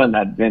solo and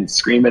that Vince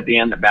scream at the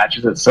end that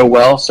matches it so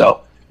well.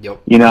 So.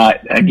 Yep.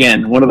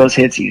 Again, one of those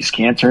hits you just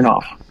can't turn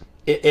off.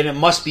 And it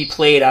must be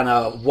played on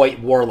a white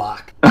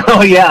Warlock.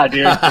 Oh yeah,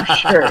 dude, for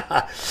sure.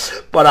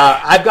 But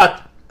I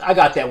got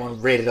that one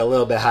rated a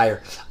little bit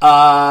higher.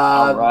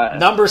 All right.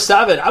 Number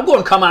 7, I'm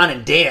going Come On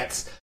and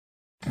Dance.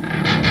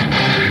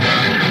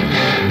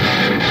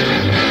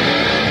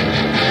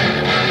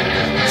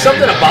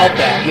 Something about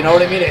that, you know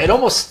what I mean? It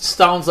almost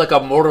sounds like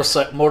a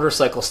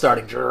motorcycle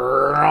starting.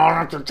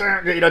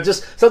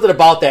 Just something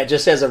about that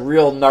just has a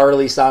real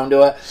gnarly sound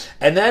to it.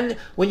 And then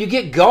when you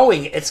get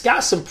going, it's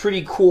got some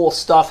pretty cool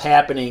stuff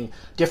happening,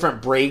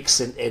 different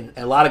breaks and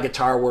a lot of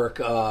guitar work,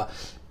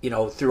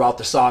 throughout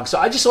the song. So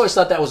I just always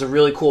thought that was a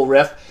really cool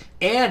riff.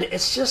 And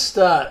it's just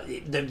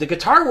the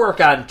guitar work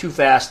on Too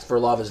Fast for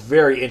Love is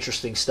very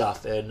interesting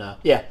stuff. And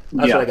that's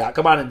what I got.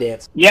 Come On and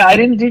Dance. Yeah, I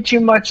didn't do too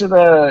much of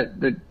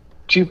the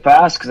Too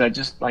Fast because I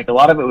just like a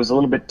lot of it was a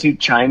little bit too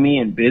chimey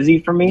and busy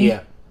for me.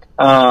 Yeah.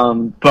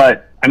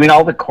 But I mean,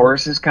 all the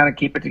choruses kind of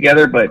keep it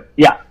together. But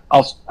yeah,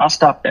 I'll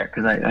stop there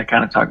because I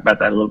kind of talk about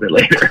that a little bit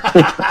later.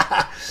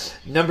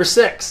 Number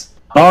 6.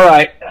 All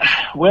right,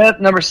 with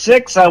number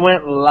 6, I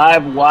went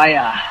Live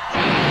Wire.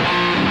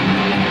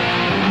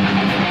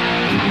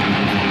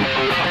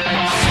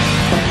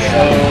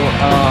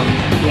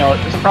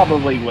 So it's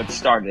probably what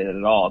started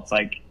it all. It's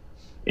like.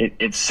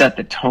 It set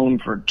the tone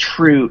for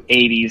true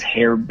 80s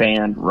hair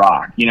band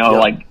rock.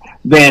 Like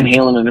Van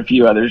Halen and a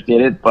few others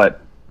did it,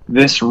 but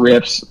this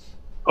riff's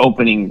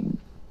opening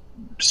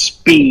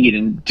speed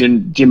and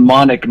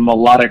demonic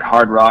melodic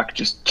hard rock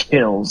just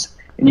kills,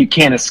 and you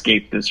can't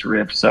escape this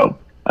riff. So,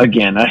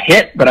 again, a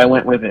hit, but I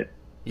went with it.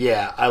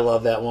 Yeah, I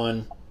love that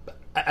one.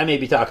 I may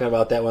be talking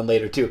about that one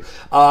later, too.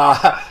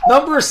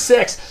 Number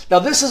 6. Now,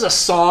 this is a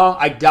song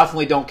I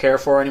definitely don't care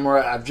for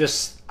anymore. I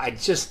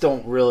just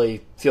don't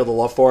really feel the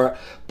love for it,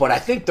 but I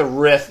think the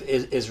riff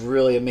is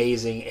really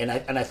amazing, and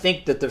I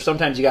think that there's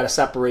sometimes you got to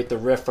separate the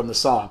riff from the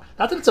song.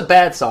 Not that it's a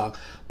bad song,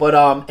 but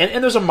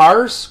and there's a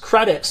Mars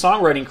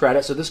songwriting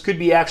credit, so this could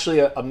be actually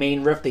a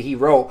main riff that he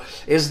wrote.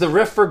 Is the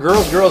riff for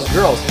Girls, Girls,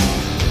 Girls?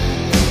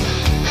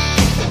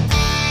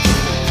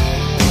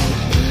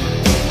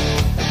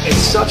 It's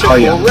such a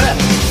cool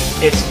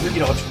riff.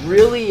 It's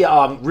really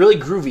really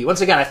groovy.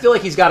 Once again, I feel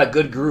like he's got a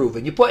good groove,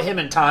 and you put him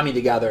and Tommy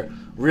together,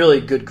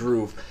 really good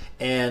groove.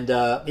 And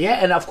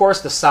and of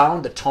course the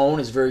sound, the tone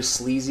is very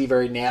sleazy,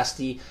 very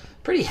nasty,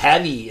 pretty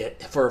heavy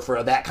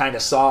for that kind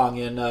of song.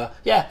 And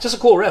just a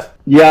cool riff.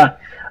 Yeah,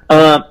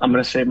 I'm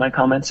gonna save my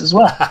comments as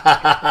well.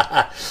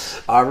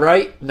 All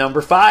right,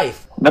 number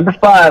 5. Number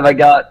 5, I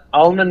got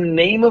All in the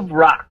Name of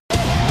Rock.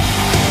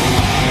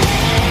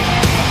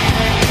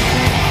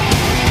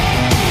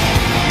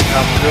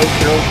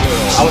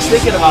 I was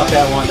thinking about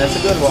that one. That's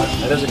a good one.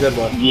 That is a good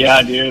one.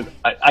 Yeah, dude.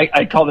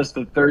 I call this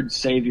the third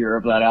savior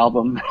of that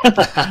album.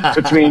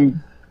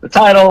 Between the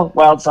title,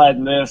 Wild Side,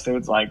 and this, it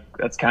was like,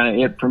 that's kind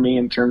of it for me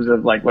in terms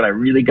of like what I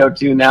really go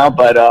to now.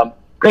 But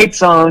great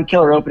song,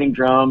 killer opening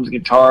drums,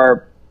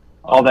 guitar,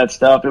 all that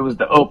stuff. It was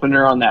the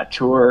opener on that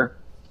tour.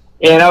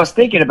 And I was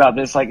thinking about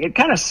this, like, it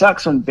kind of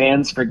sucks when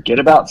bands forget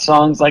about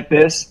songs like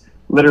this.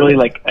 Literally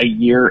like a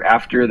year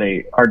after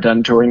they are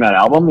done touring that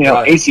album.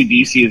 Right.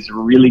 AC/DC is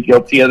really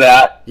guilty of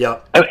that. Yeah.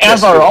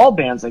 As are all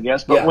bands, I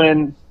guess. But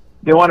when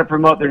they want to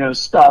promote their new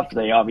stuff,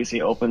 they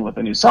obviously open with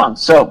a new song.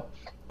 So,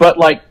 but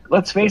like,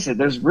 let's face it,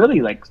 there's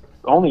really like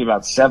only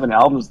about 7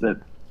 albums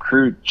that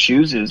crew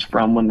chooses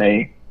from when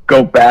they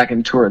go back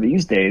and tour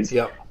these days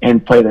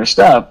and play their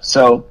stuff.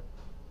 So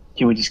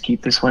can we just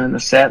keep this one in the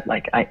set?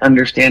 Like, I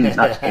understand that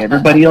not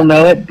everybody will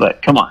know it,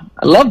 but come on.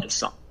 I love this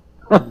song.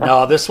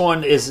 No, this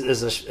one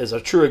is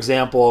a true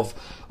example of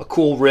a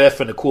cool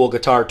riff and a cool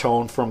guitar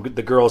tone from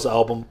the Girls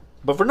album.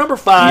 But for number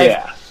 5,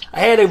 I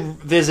had to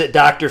visit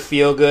Dr.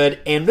 Feelgood,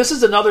 and this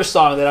is another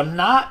song that I'm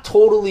not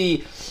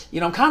totally,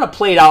 I'm kind of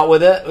played out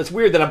with it. It's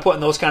weird that I'm putting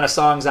those kind of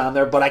songs on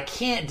there, but I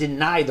can't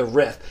deny the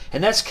riff,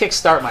 and that's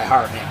Kickstart My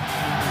Heart, man.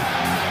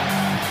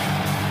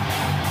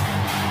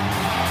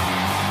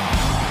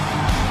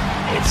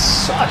 It's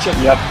such a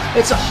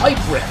it's a hype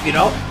riff,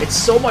 It's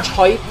so much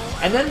hype.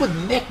 And then with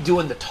Mick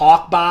doing the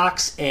talk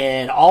box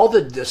and all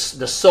the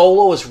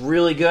solo is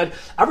really good.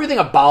 Everything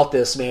about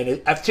this,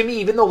 man, to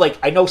me, even though like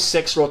I know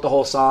Six wrote the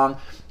whole song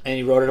and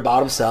he wrote it about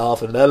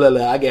himself and blah, blah,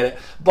 blah, I get it.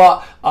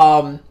 But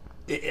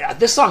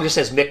this song just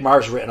has Mick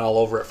Mars written all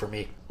over it for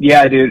me.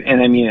 Yeah, dude.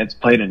 And I mean, it's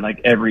played in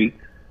like every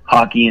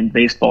hockey and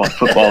baseball and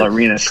football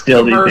arena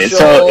still these days.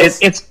 So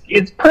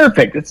it's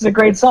perfect. It's a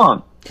great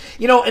song.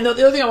 You know, and the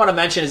other thing I want to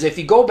mention is if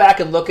you go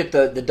back and look at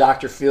the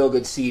Dr.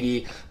 Feelgood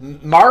CD,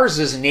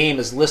 Mars's name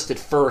is listed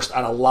first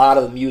on a lot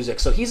of the music.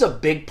 So he's a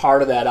big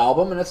part of that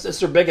album, and it's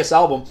their biggest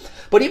album.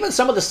 But even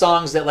some of the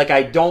songs that like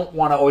I don't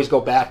want to always go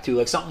back to,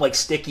 like something like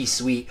Sticky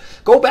Sweet,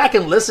 go back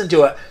and listen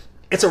to it.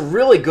 It's a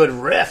really good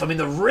riff. I mean,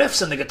 the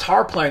riffs and the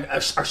guitar playing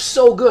are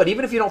so good.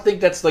 Even if you don't think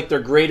that's like their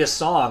greatest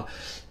song,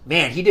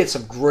 man, he did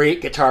some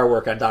great guitar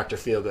work on Dr.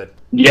 Feelgood.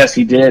 Yes,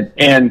 he did.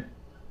 And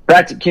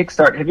back to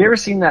Kickstart, have you ever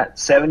seen that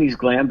 70s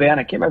glam band?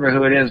 I can't remember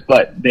who it is,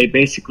 but they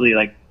basically,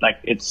 like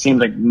it seemed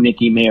like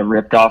Nicky may have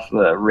ripped off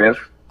the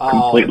riff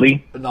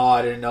completely. No,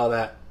 I didn't know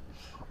that.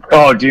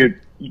 Oh,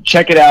 dude,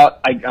 check it out.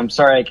 I'm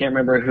sorry, I can't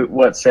remember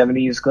what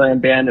 70s glam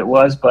band it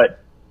was, but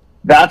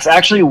that's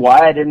actually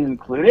why I didn't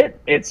include it.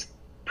 It's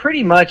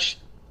pretty much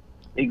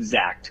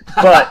exact,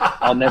 but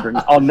I'll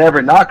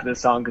never knock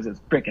this song because it's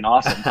freaking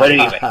awesome. But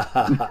anyway.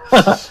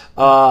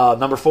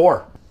 Number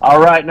 4.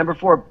 All right, number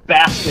 4,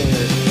 Bastard.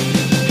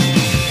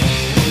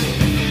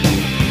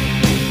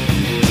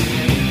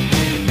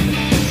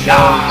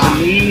 To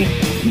me,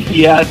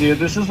 yeah, dude,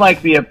 this is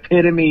like the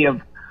epitome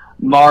of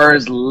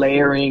Mars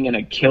layering and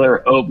a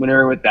killer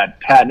opener with that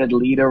patented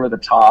lead over the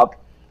top.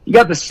 You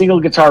got the single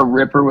guitar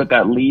ripper with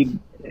that lead,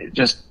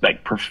 just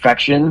like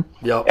perfection.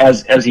 Yep.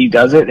 as he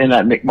does it in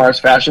that Mick Mars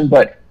fashion.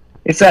 But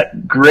it's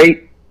that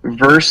great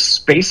verse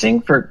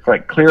spacing for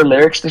like clear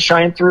lyrics to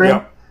shine through.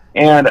 Yep.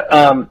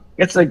 And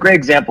it's a great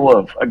example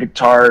of a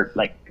guitar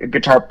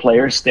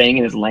player staying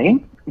in his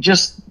lane.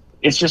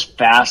 It's just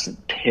fast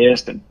and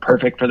pissed and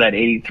perfect for that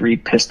 83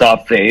 pissed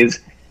off phase.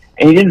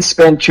 And he didn't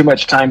spend too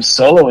much time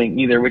soloing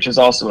either, which is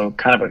also a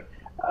kind of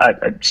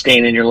a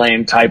staying in your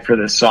lane type for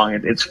this song.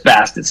 It's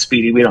fast, it's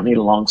speedy. We don't need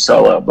a long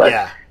solo,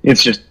 but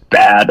it's just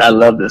bad. I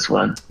love this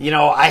one. You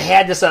know, I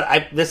had this.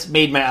 This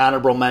made my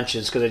honorable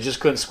mentions because I just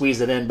couldn't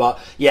squeeze it in. But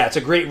yeah, it's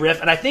a great riff,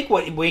 and I think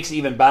what makes it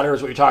even better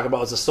is what you're talking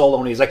about is the solo,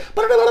 and he's like,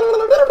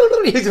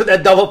 he's with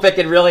that double pick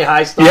and really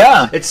high stuff.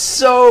 Yeah, it's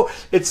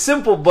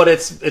simple, but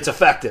it's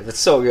effective. It's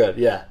so good.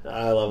 Yeah,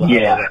 I love it.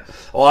 Yeah. I love it.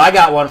 Well, I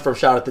got one from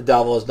Shout at the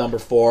Devil as number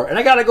 4, and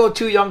I got to go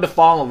Too Young to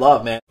Fall in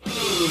Love, man.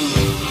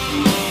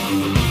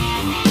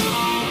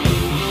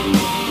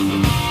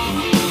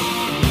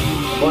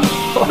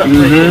 What a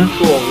freaking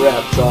cool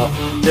riff.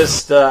 So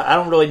just I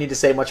don't really need to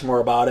say much more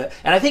about it.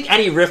 And I think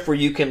any riff where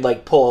you can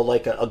like pull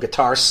like a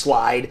guitar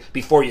slide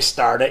before you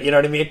start it, you know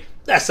what I mean?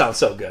 That sounds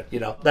so good.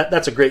 You know,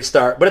 that's a great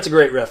start, but it's a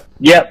great riff.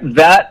 Yep,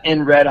 that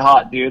and Red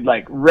Hot, dude.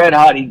 Like Red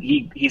Hot,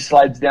 he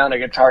slides down a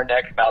guitar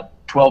neck about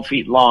 12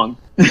 feet long.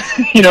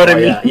 You know what I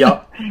mean? Yeah.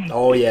 Yep.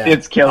 Oh yeah.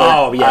 It's killer.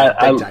 Oh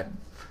yeah. Big time.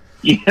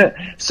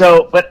 Yeah.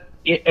 So, but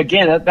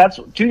again, that's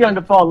Too Young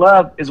to Fall in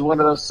Love is one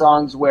of those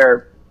songs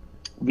where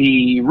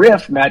the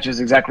riff matches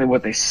exactly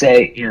what they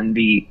say in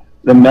the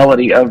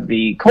melody of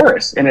the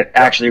chorus, and it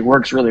actually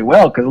works really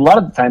well because a lot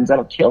of the times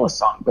that'll kill a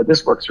song, but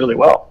this works really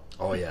well.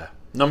 Oh yeah.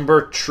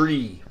 Number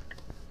 3.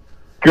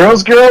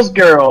 Girls, Girls,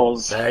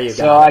 Girls. There you go.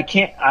 So I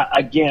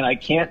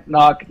can't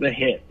knock the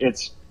hit.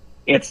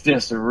 It's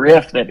this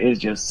riff that is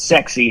just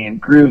sexy and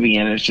groovy,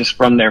 and it's just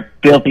from their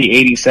filthy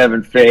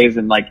 87 phase,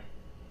 and like,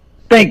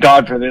 thank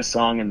God for this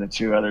song and the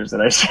 2 others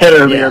that I said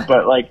earlier,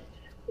 but like,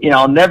 you know,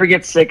 I'll never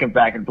get sick of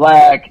Back in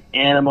Black,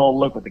 Animal,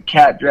 Look What the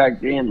Cat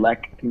Dragged In,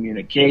 Lack of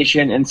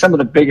Communication, and some of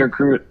the bigger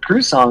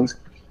crew songs.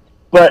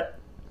 But,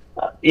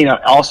 you know,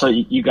 also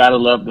you got to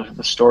love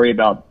the story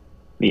about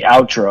the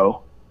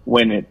outro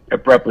when it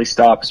abruptly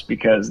stops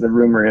because the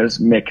rumor is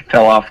Mick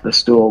fell off the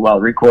stool while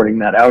recording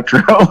that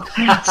outro.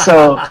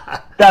 So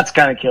that's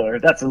kind of killer.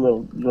 That's a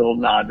little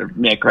nod to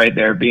Mick right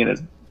there, being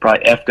as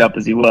probably effed up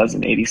as he was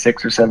in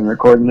 86 or 7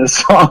 recording this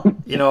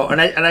song. You know, and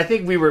I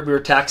think we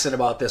were texting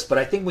about this, but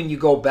I think when you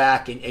go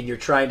back and you're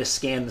trying to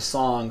scan the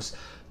songs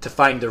to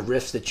find the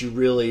riffs that you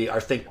really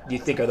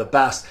think are the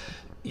best,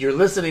 you're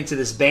listening to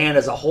this band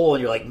as a whole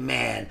and you're like,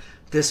 man,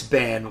 this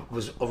band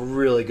was a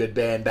really good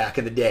band back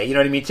in the day. You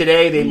know what I mean?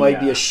 Today they might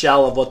be a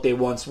shell of what they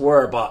once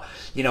were, but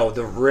you know,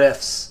 the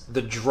riffs,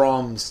 the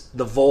drums,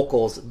 the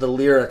vocals, the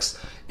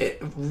lyrics,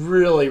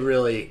 really,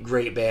 really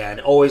great band.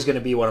 Always going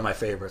to be one of my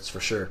favorites for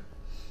sure.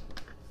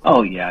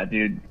 Oh, yeah,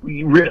 dude.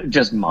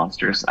 Just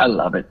monsters. I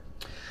love it.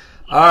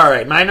 All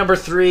right, my number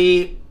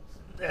 3,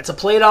 it's a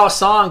played-out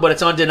song, but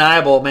it's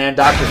undeniable, man.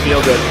 Dr.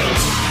 Feelgood.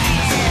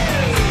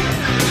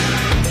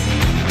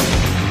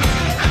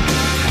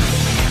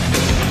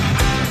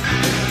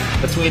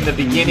 Between the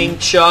beginning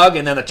chug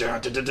and then the...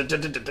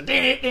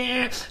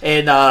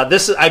 And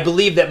this, I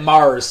believe that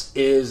Mars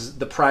is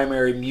the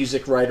primary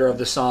music writer of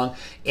the song,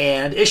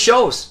 and it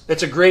shows.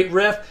 It's a great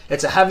riff.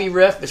 It's a heavy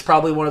riff. It's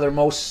probably one of their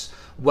most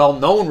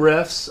well-known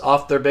riffs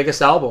off their biggest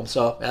album.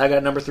 So I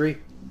got number 3.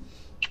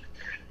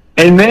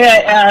 And may I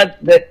add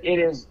that it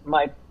is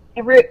my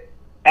favorite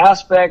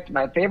aspect,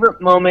 my favorite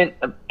moment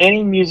of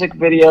any music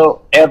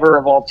video ever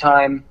of all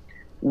time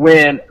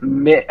when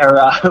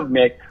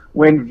Mick,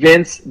 when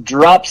Vince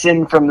drops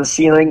in from the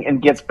ceiling and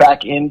gets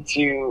back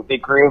into the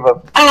groove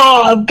of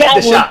I've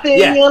got one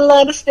thing you'll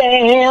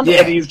understand. Yeah.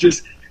 And he's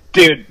just,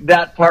 dude,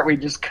 that part where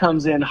he just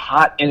comes in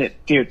hot in it,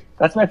 dude,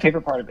 that's my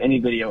favorite part of any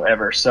video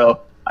ever.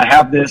 So I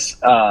have this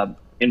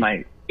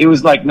it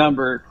was like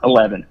number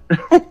 11.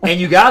 And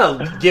you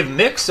gotta give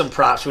Mick some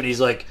props when he's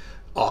like,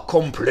 "Oh,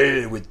 come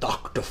play with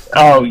Dr. Phil."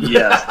 Oh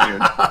yes,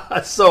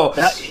 dude. So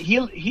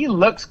he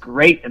looks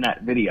great in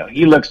that video.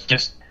 He looks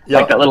just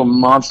like that little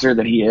monster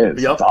that he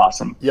is. It's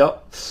awesome.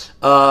 Yep.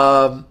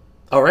 All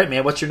right,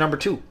 man. What's your number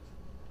 2?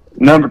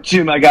 Number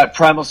 2, I got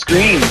Primal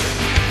Scream.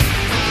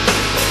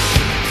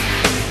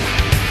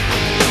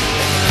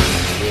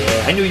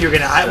 Yeah, I knew you were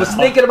gonna. I was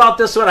thinking about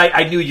this one.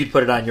 I knew you'd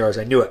put it on yours.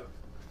 I knew it.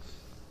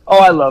 Oh,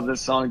 I love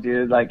this song,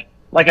 dude. Like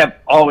I've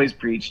always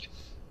preached.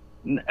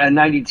 A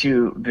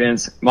 92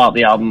 Vince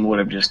Motley album would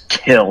have just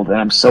killed, and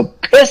I'm so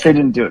pissed they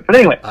didn't do it. But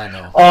anyway, I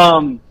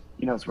know.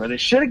 It's where they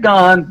should have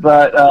gone,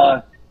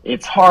 but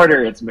it's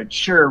harder. It's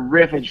mature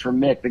riffage from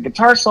Mick. The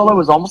guitar solo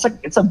is almost like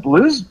it's a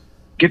blues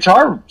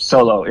guitar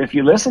solo. If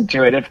you listen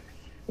to it,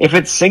 if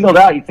it's singled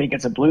out, you think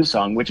it's a blues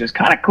song, which is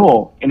kind of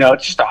cool.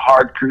 It's just a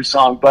hard crew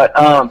song, but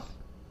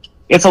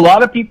it's a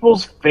lot of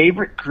people's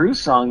favorite crew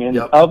song, and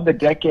of the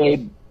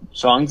decade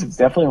songs, it's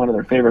definitely one of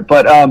their favorite.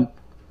 But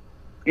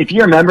if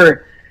you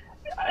remember,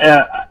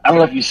 I don't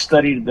know if you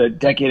studied the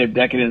Decade of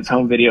Decadence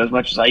home video as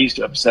much as I used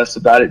to obsess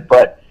about it,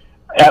 but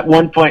at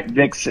one point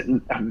Vince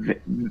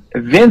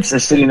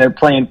is sitting there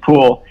playing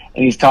pool,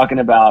 and he's talking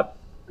about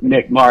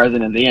Mick Mars,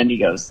 and at the end he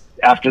goes,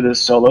 after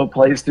this solo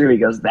plays through, he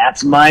goes,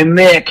 "That's my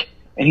Mick."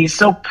 And he's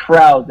so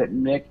proud that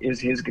Mick is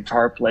his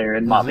guitar player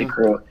in Motley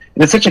Crue.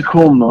 And it's such a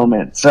cool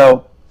moment.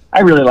 So I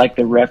really like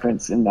the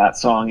reference in that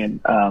song, and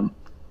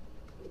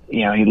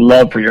he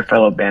love for your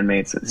fellow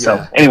bandmates.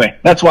 So anyway,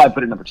 that's why I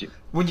put it number 2.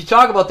 When you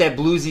talk about that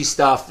bluesy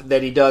stuff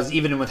that he does,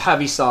 even with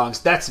heavy songs,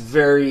 that's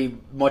very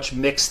much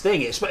Mick's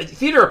thing.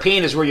 Theater of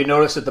Pain is where you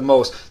notice it the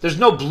most. There's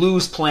no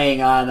blues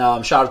playing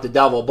on Shout at the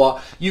Devil,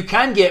 but you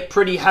can get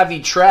pretty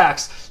heavy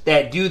tracks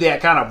that do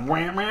that kind of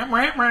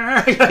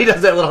he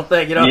does that little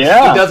thing, He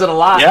does it a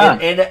lot. Yeah.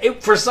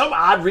 And for some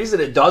odd reason,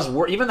 it does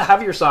work. Even the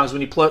heavier songs,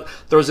 when he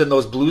throws in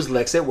those blues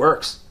licks, it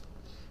works.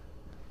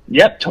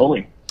 Yep,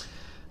 totally.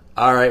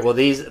 All right, well,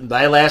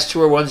 my last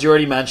 2 are ones you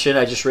already mentioned.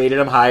 I just rated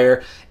them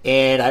higher.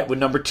 And with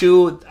number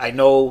 2, I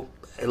know,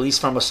 at least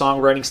from a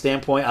songwriting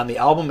standpoint, on the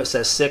album it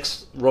says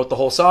 6 wrote the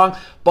whole song.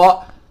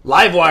 But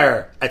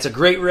Livewire, it's a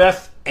great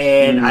riff,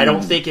 and I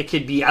don't think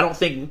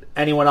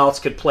anyone else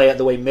could play it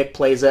the way Mick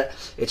plays it.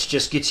 It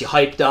just gets you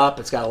hyped up.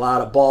 It's got a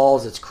lot of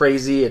balls. It's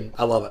crazy, and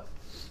I love it.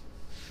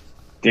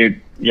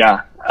 Dude,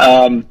 yeah.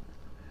 The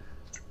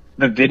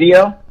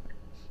video...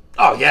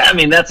 Oh yeah, I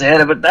mean that's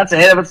ahead of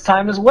its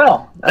time as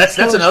well. That's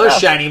another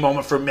shiny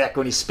moment for Mick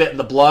when he's spitting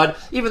the blood.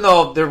 Even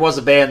though there was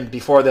a band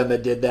before them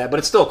that did that, but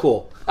it's still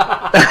cool.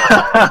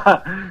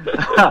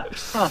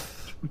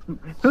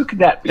 Who could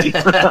that be?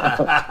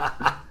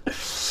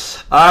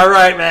 All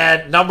right,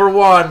 man. Number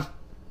 1.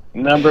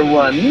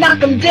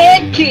 Knock 'em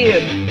dead,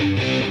 kid.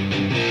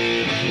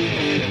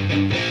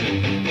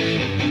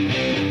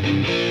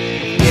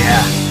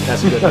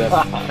 That's a good riff.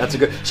 That's a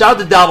good. Shout out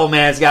to Devil,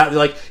 man. It's got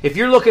if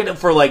you're looking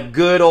for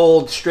good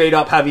old straight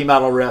up heavy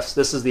metal riffs,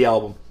 this is the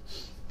album.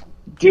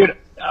 Dude,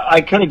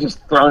 I could have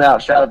just thrown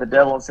out Shout at the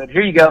Devil and said,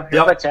 "Here you go.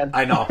 Here's my 10."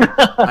 I know.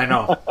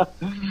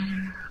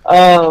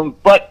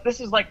 But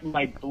this is like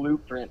my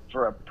blueprint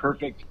for a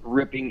perfect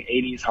ripping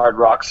 80s hard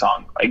rock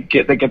song. I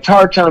get the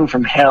guitar tone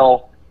from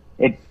hell.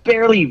 It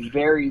barely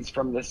varies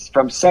from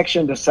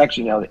section to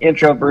section. The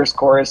intro, verse,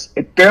 chorus.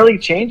 It barely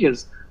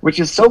changes, which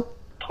is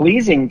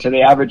pleasing to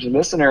the average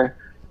listener,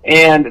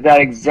 and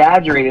that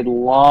exaggerated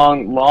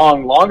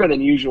longer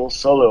than usual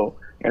solo,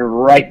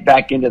 and right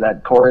back into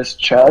that chorus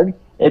chug.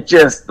 It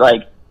just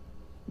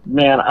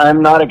man,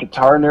 I'm not a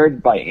guitar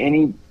nerd by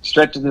any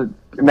stretch of the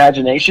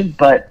imagination,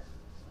 but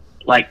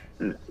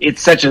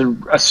it's such a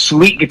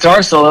sweet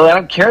guitar solo. I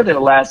don't care that it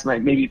lasts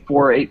maybe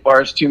 4 or 8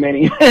 bars too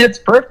many. It's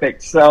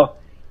perfect. So,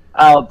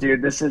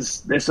 dude, this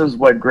is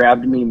what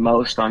grabbed me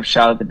most on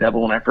Shout at the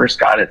Devil when I first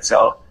got it.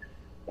 So,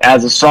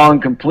 as a song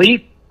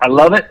complete, I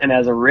love it, and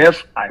as a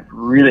riff, I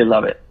really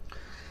love it.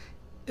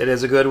 It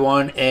is a good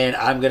one, and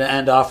I'm going to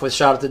end off with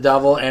Shout at the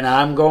Devil, and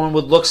I'm going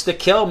with Looks to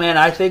Kill, man.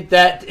 I think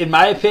that, in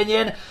my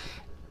opinion,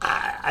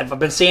 I've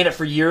been saying it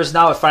for years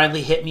now. It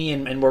finally hit me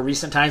in more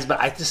recent times, but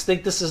I just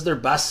think this is their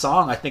best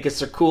song. I think it's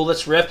their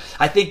coolest riff.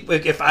 I think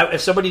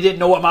if somebody didn't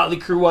know what Motley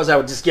Crue was, I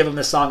would just give them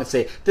this song and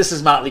say, this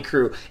is Motley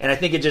Crue. And I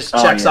think it just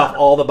checks off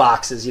all the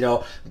boxes.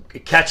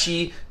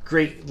 Catchy,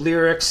 great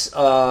lyrics,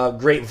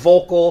 great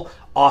vocal,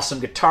 awesome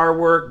guitar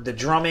work, the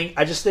drumming.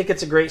 I just think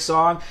it's a great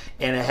song,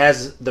 and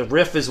the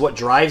riff is what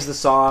drives the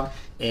song,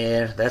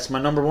 and that's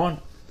my number 1.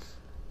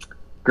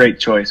 Great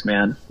choice,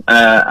 man.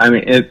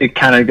 It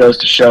kind of goes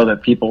to show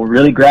that people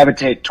really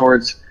gravitate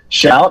towards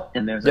Shout,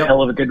 and there's a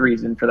hell of a good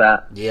reason for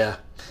that. Yeah.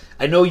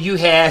 I know you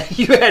had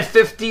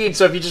 15.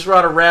 So if you just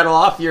want to rattle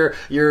off your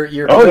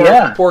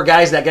poor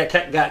guys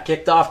that got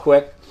kicked off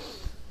quick.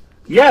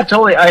 Yeah,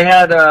 totally. I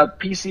had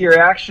PC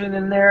Reaction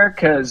in there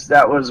because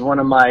that was one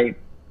of my,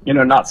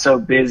 not so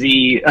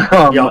busy,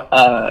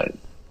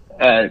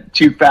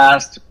 too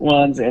fast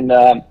ones, and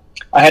I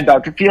had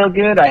Dr.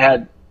 Feelgood. I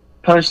had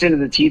Punched Into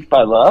the Teeth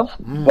by Love,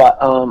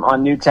 but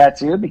on New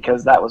Tattoo,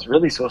 because that was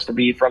really supposed to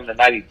be from the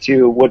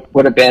 '92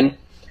 would have been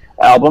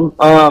album.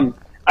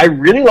 I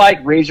really like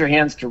Raise Your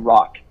Hands to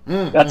Rock.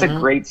 That's a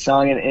great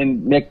song,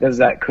 and Mick does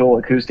that cool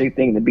acoustic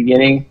thing in the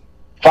beginning.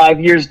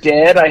 5 Years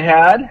Dead I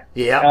had.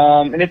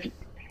 Yeah. And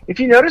if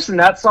you notice in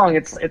that song,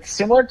 it's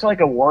similar to like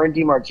a Warren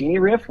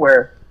DeMartini riff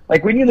where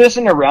like when you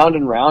listen to Round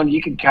and Round,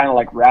 you can kind of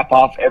like wrap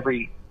off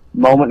every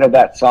moment of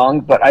that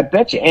song. But I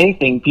bet you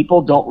anything,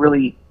 people don't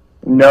really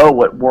know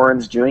what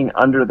Warren's doing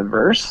under the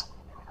verse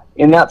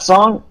in that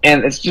song.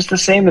 And it's just the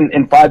same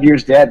in 5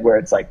 Years Dead where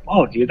it's like,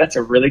 oh, dude, that's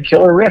a really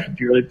killer riff if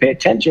you really pay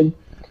attention.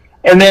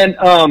 And then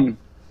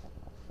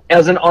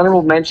as an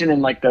honorable mention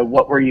in like the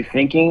What Were You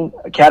Thinking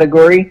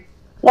category,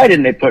 why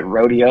didn't they put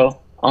Rodeo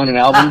on an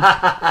album?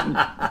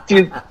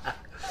 Dude,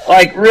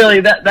 like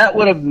really, that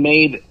would have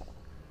made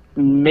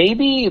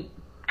maybe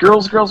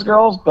Girls,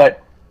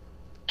 but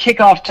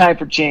kick off Time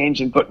for Change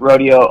and put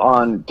Rodeo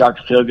on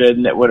Dr. Feelgood,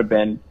 and it would have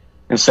been,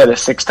 instead of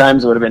 6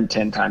 times, it would have been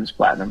 10 times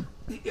platinum.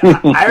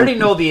 I already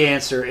know the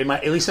answer,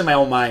 at least in my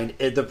own mind.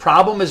 The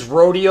problem is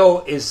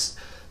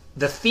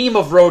the theme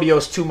of Rodeo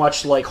is too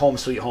much like Home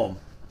Sweet Home.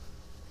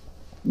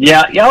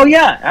 Yeah. Oh,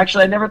 yeah.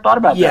 Actually, I never thought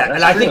about that. Yeah,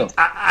 and I think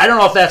I don't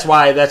know if that's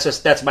why.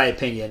 That's my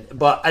opinion.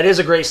 But it is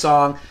a great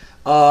song.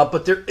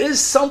 But there is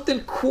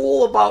something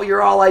cool about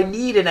You're All I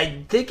Need, and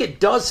I think it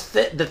does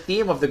fit the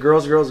theme of the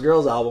Girls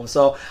album.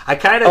 So I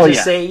kind of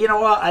say, you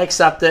know what, I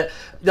accept it.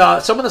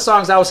 Some of the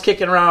songs I was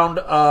kicking around,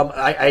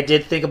 I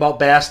did think about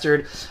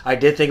Bastard. I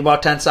did think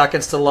about 10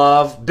 Seconds to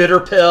Love,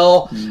 Bitter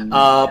Pill,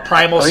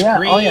 Primal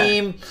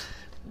Scream.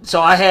 So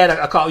I had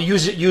a call,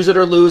 Use It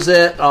or Lose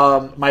It.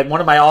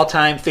 One of my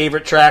all-time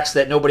favorite tracks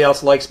that nobody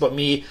else likes but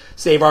me,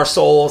 Save Our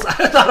Souls.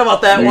 I thought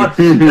about that one,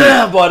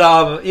 but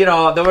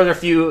there were a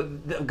few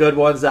good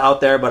ones out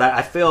there. But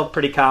I feel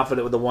pretty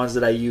confident with the ones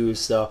that I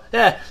used. So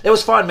yeah, it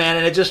was fun, man,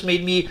 and it just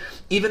made me.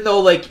 Even though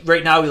like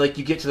right now, like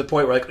you get to the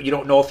point where like you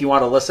don't know if you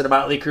want to listen to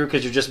Motley Crue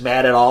because you're just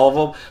mad at all of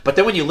them. But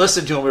then when you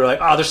listen to them, you're like,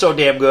 oh, they're so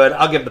damn good.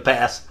 I'll give them the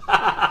pass.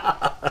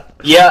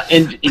 Yeah,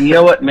 and you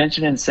know what?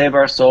 Mentioning Save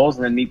Our Souls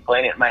and then me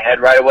playing it in my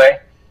head right away,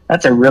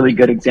 that's a really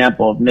good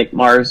example of Mick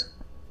Mars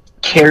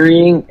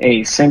carrying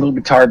a single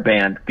guitar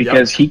band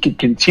because he could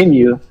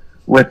continue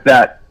with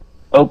that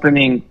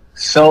opening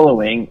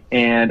soloing,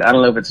 and I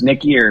don't know if it's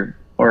Nicky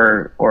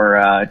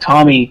or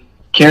Tommy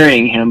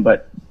carrying him,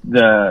 but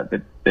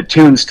the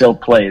tune still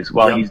plays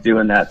while he's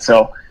doing that.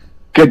 So,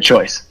 good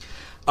choice.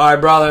 All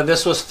right, brother,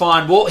 this was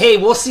fun. Well, hey,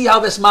 we'll see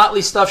how this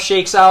Motley stuff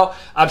shakes out.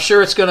 I'm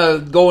sure it's going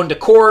to go into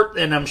court,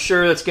 and I'm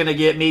sure it's going to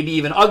get maybe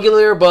even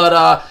uglier.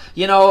 But,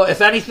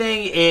 if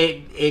anything,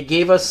 it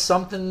gave us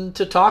something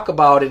to talk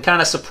about and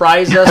kind of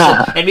surprised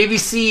us and maybe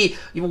see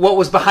what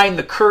was behind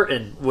the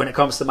curtain when it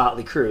comes to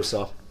Motley Crue.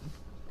 So,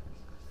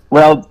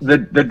 well, the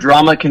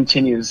drama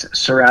continues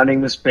surrounding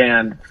this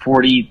band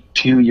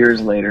 42 years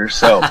later.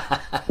 So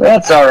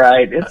that's all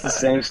right. It's the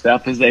same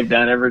stuff as they've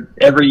done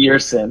every year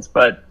since.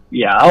 But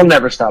yeah, I'll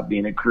never stop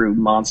being a Crue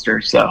monster.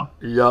 So,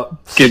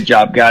 good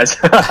job, guys.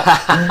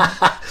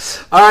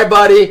 All right,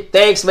 buddy.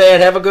 Thanks,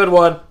 man. Have a good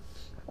one.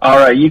 All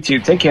right, you too.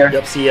 Take care.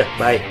 Yep. See ya.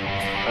 Bye.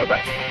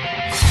 Bye.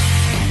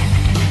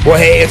 Well,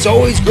 hey, it's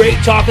always great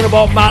talking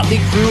about Motley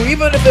Crue,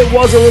 even if it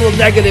was a little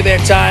negative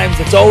at times.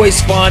 It's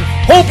always fun.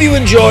 Hope you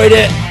enjoyed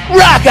it.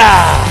 Rock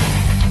on!